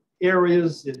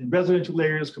areas, in residential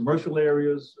areas, commercial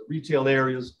areas, retail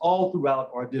areas, all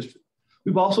throughout our district.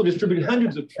 We've also distributed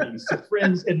hundreds of trees to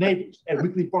friends and neighbors at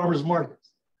weekly farmers markets.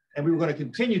 And we were going to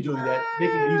continue doing that,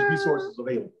 making these resources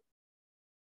available.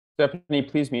 Stephanie,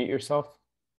 please mute yourself.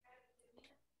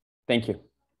 Thank you.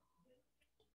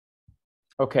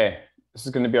 Okay, this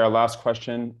is going to be our last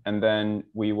question, and then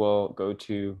we will go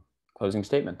to closing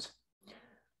statements.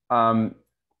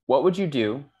 What would you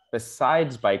do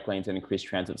besides bike lanes and increased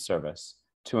transit service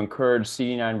to encourage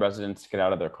CD9 residents to get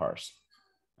out of their cars?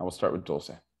 I will start with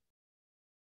Dulce.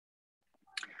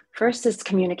 First is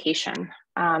communication.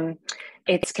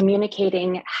 It's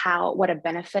communicating what a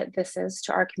benefit this is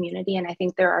to our community. And I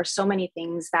think there are so many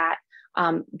things that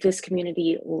this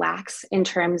community lacks in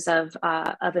terms of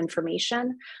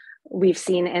information. We've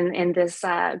seen in this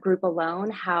group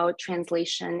alone how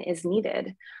translation is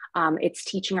needed. It's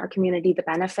teaching our community the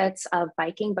benefits of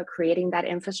biking, but creating that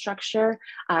infrastructure,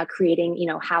 creating,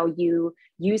 how you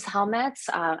use helmets,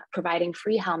 providing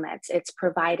free helmets. It's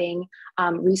providing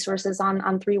resources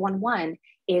on 311.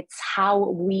 It's how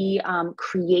we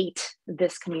create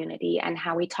this community and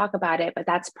how we talk about it, but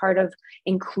that's part of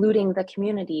including the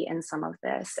community in some of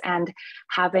this and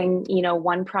having,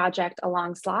 one project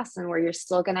along Slauson where you're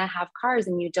still gonna have cars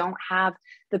and you don't have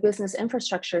the business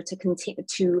infrastructure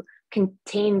to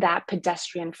contain that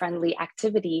pedestrian-friendly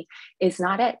activity is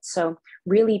not it. So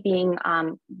really being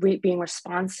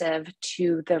responsive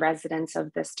to the residents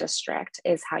of this district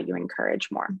is how you encourage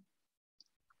more.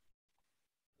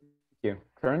 Thank you.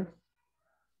 Curren?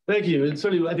 Thank you. And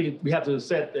certainly, I think we have to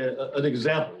set an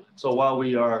example. So while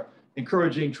we are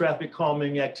encouraging traffic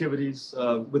calming activities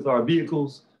with our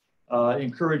vehicles,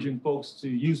 encouraging folks to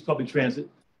use public transit,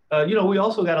 we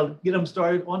also got to get them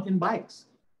started in bikes.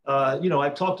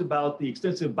 I've talked about the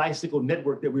extensive bicycle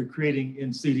network that we're creating in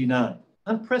CD9,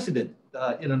 unprecedented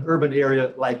in an urban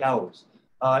area like ours.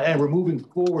 And we're moving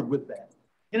forward with that.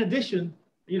 In addition,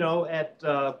 at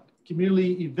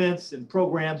community events and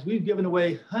programs, we've given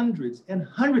away hundreds and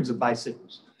hundreds of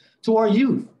bicycles to our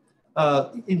youth,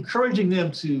 encouraging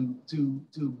them to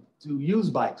use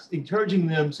bikes, encouraging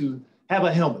them to have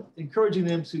a helmet, encouraging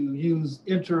them to use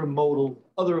other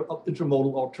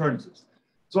intermodal alternatives.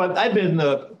 So I've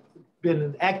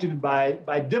been active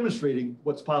by demonstrating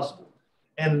what's possible.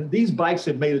 And these bikes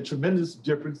have made a tremendous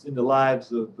difference in the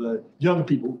lives of young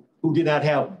people who did not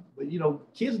have them.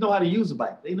 But kids know how to use a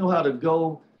bike. They know how to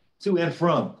go to and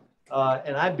from.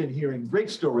 And I've been hearing great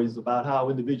stories about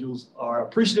how individuals are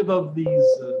appreciative of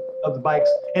the bikes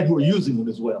and who are using them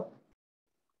as well.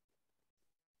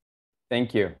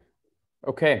 Thank you.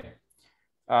 Okay.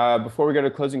 Before we go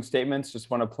to closing statements, just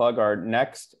want to plug our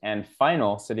next and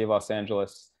final City of Los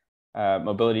Angeles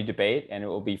mobility debate, and it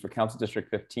will be for Council District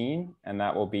 15, and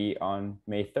that will be on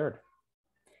May 3rd.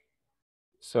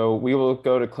 So we will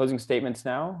go to closing statements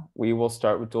now. We will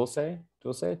start with Dulce.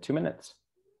 Dulce, 2 minutes.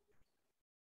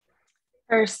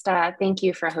 First, thank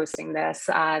you for hosting this.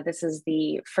 This is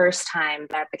the first time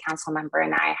that the council member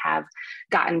and I have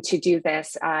gotten to do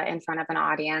this in front of an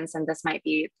audience, and this might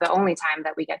be the only time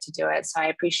that we get to do it. So I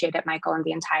appreciate it, Michael, and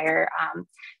the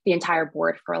entire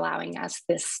board for allowing us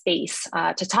this space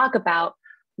to talk about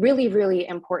really, really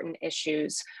important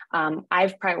issues.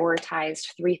 I've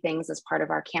prioritized 3 things as part of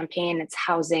our campaign. It's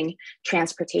housing,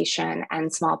 transportation,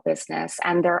 and small business,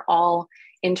 and they're all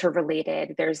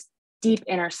interrelated. There's deep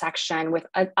intersection with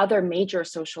other major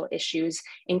social issues,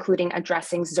 including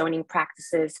addressing zoning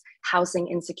practices, housing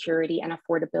insecurity and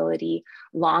affordability,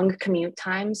 long commute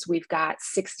times. We've got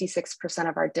 66%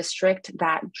 of our district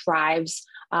that drives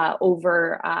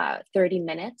over 30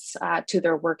 minutes to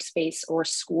their workspace or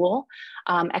school,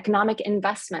 economic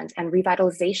investment and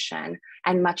revitalization,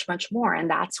 and much, much more. And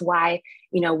that's why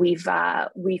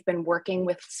we've been working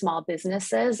with small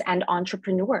businesses and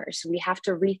entrepreneurs. We have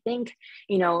to rethink,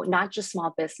 not just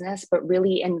small business, but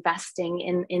really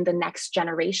investing in the next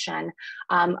generation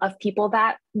of people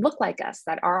that look like us,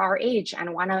 that are our age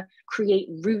and want to create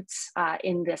roots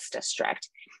in this district.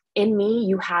 In me,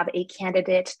 you have a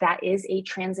candidate that is a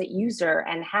transit user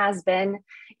and has been,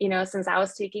 since I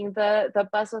was taking the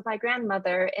bus with my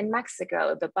grandmother in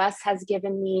Mexico. The bus has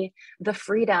given me the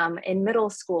freedom in middle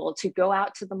school to go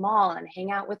out to the mall and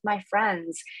hang out with my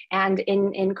friends. And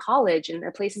in college and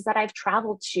the places that I've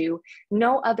traveled to,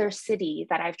 no other city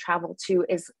that I've traveled to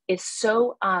is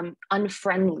so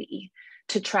unfriendly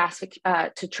to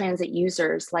transit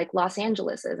users like Los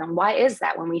Angeles is. And why is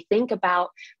that? When we think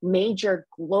about major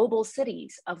global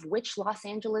cities, of which Los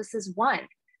Angeles is one,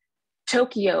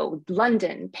 Tokyo,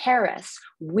 London, Paris,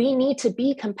 we need to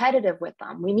be competitive with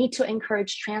them. We need to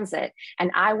encourage transit.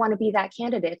 And I want to be that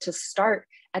candidate to start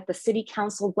at the city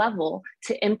council level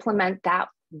to implement that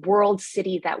world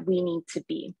city that we need to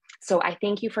be. So I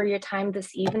thank you for your time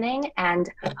this evening and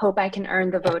hope I can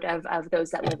earn the vote of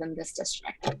those that live in this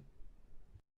district.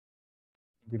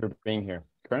 Thank you for being here.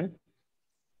 Curren?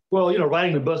 Well,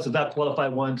 riding the bus does not qualify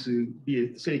one to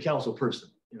be a city council person.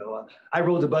 I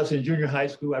rode the bus in junior high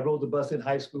school. I rode the bus in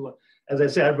high school. As I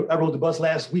said, I rode the bus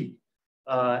last week.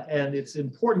 And it's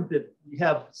important that we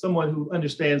have someone who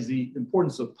understands the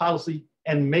importance of policy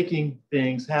and making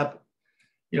things happen.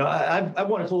 I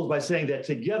want to close by saying that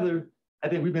together, I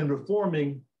think we've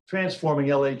been transforming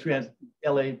LA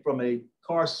from a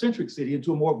car-centric city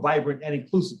into a more vibrant and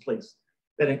inclusive place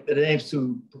that aims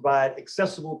to provide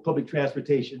accessible public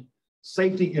transportation,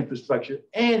 safety infrastructure,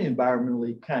 and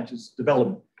environmentally conscious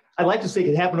development. I'd like to say it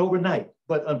can happen overnight,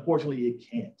 but unfortunately it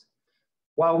can't.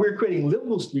 While we're creating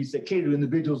livable streets that cater to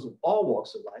individuals of all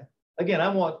walks of life, again, I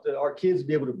want our kids to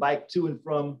be able to bike to and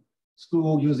from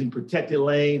school using protected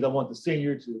lanes. I want the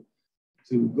senior to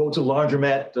go to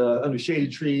laundromat under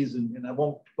shaded trees, and I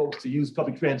want folks to use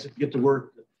public transit to get to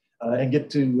work and get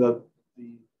to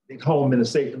the home in a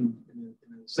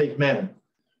safe manner.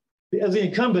 As the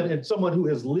incumbent and someone who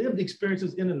has lived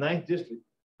experiences in the 9th District,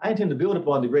 I intend to build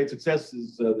upon the great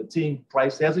successes the team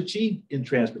Price has achieved in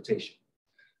transportation.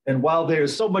 And while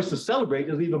there's so much to celebrate,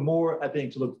 there's even more, I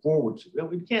think, to look forward to.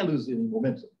 We can't lose any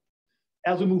momentum.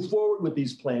 As we move forward with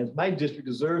these plans, my district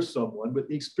deserves someone with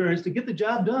the experience to get the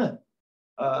job done.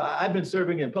 I've been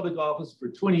serving in public office for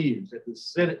 20 years at the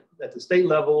Senate, at the state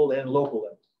level and local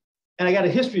level. And I got a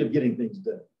history of getting things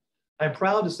done. I'm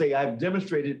proud to say I've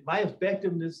demonstrated my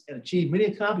effectiveness and achieved many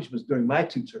accomplishments during my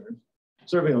 2 terms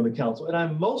serving on the council. And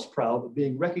I'm most proud of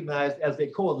being recognized as a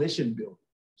coalition builder,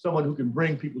 someone who can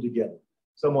bring people together,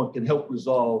 someone who can help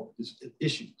resolve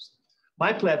issues.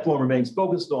 My platform remains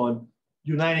focused on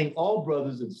uniting all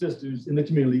brothers and sisters in the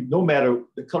community, no matter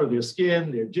the color of their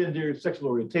skin, their gender, sexual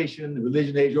orientation,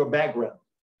 religion, age, or background.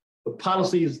 The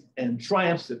policies and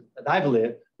triumphs that I've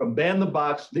led, from ban the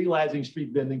box, legalizing street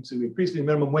vending, to increasing the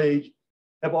minimum wage,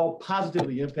 have all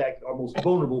positively impacted our most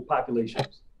vulnerable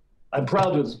populations. I'm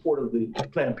proud of the support of the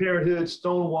Planned Parenthood,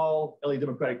 Stonewall, LA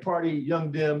Democratic Party,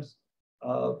 Young Dems,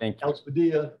 Alex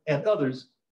Padilla, and others,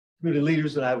 community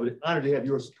leaders, and I would be honored to have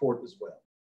your support as well.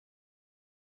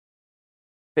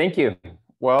 Thank you.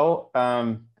 Well,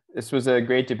 this was a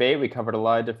great debate. We covered a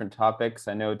lot of different topics.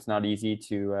 I know it's not easy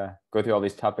to go through all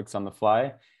these topics on the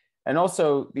fly. And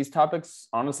also, these topics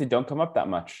honestly don't come up that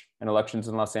much in elections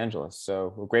in Los Angeles.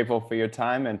 So we're grateful for your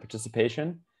time and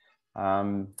participation.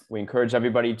 We encourage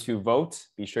everybody to vote.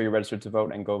 Be sure you're registered to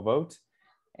vote and go vote.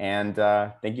 And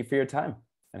thank you for your time.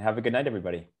 And have a good night,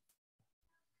 everybody.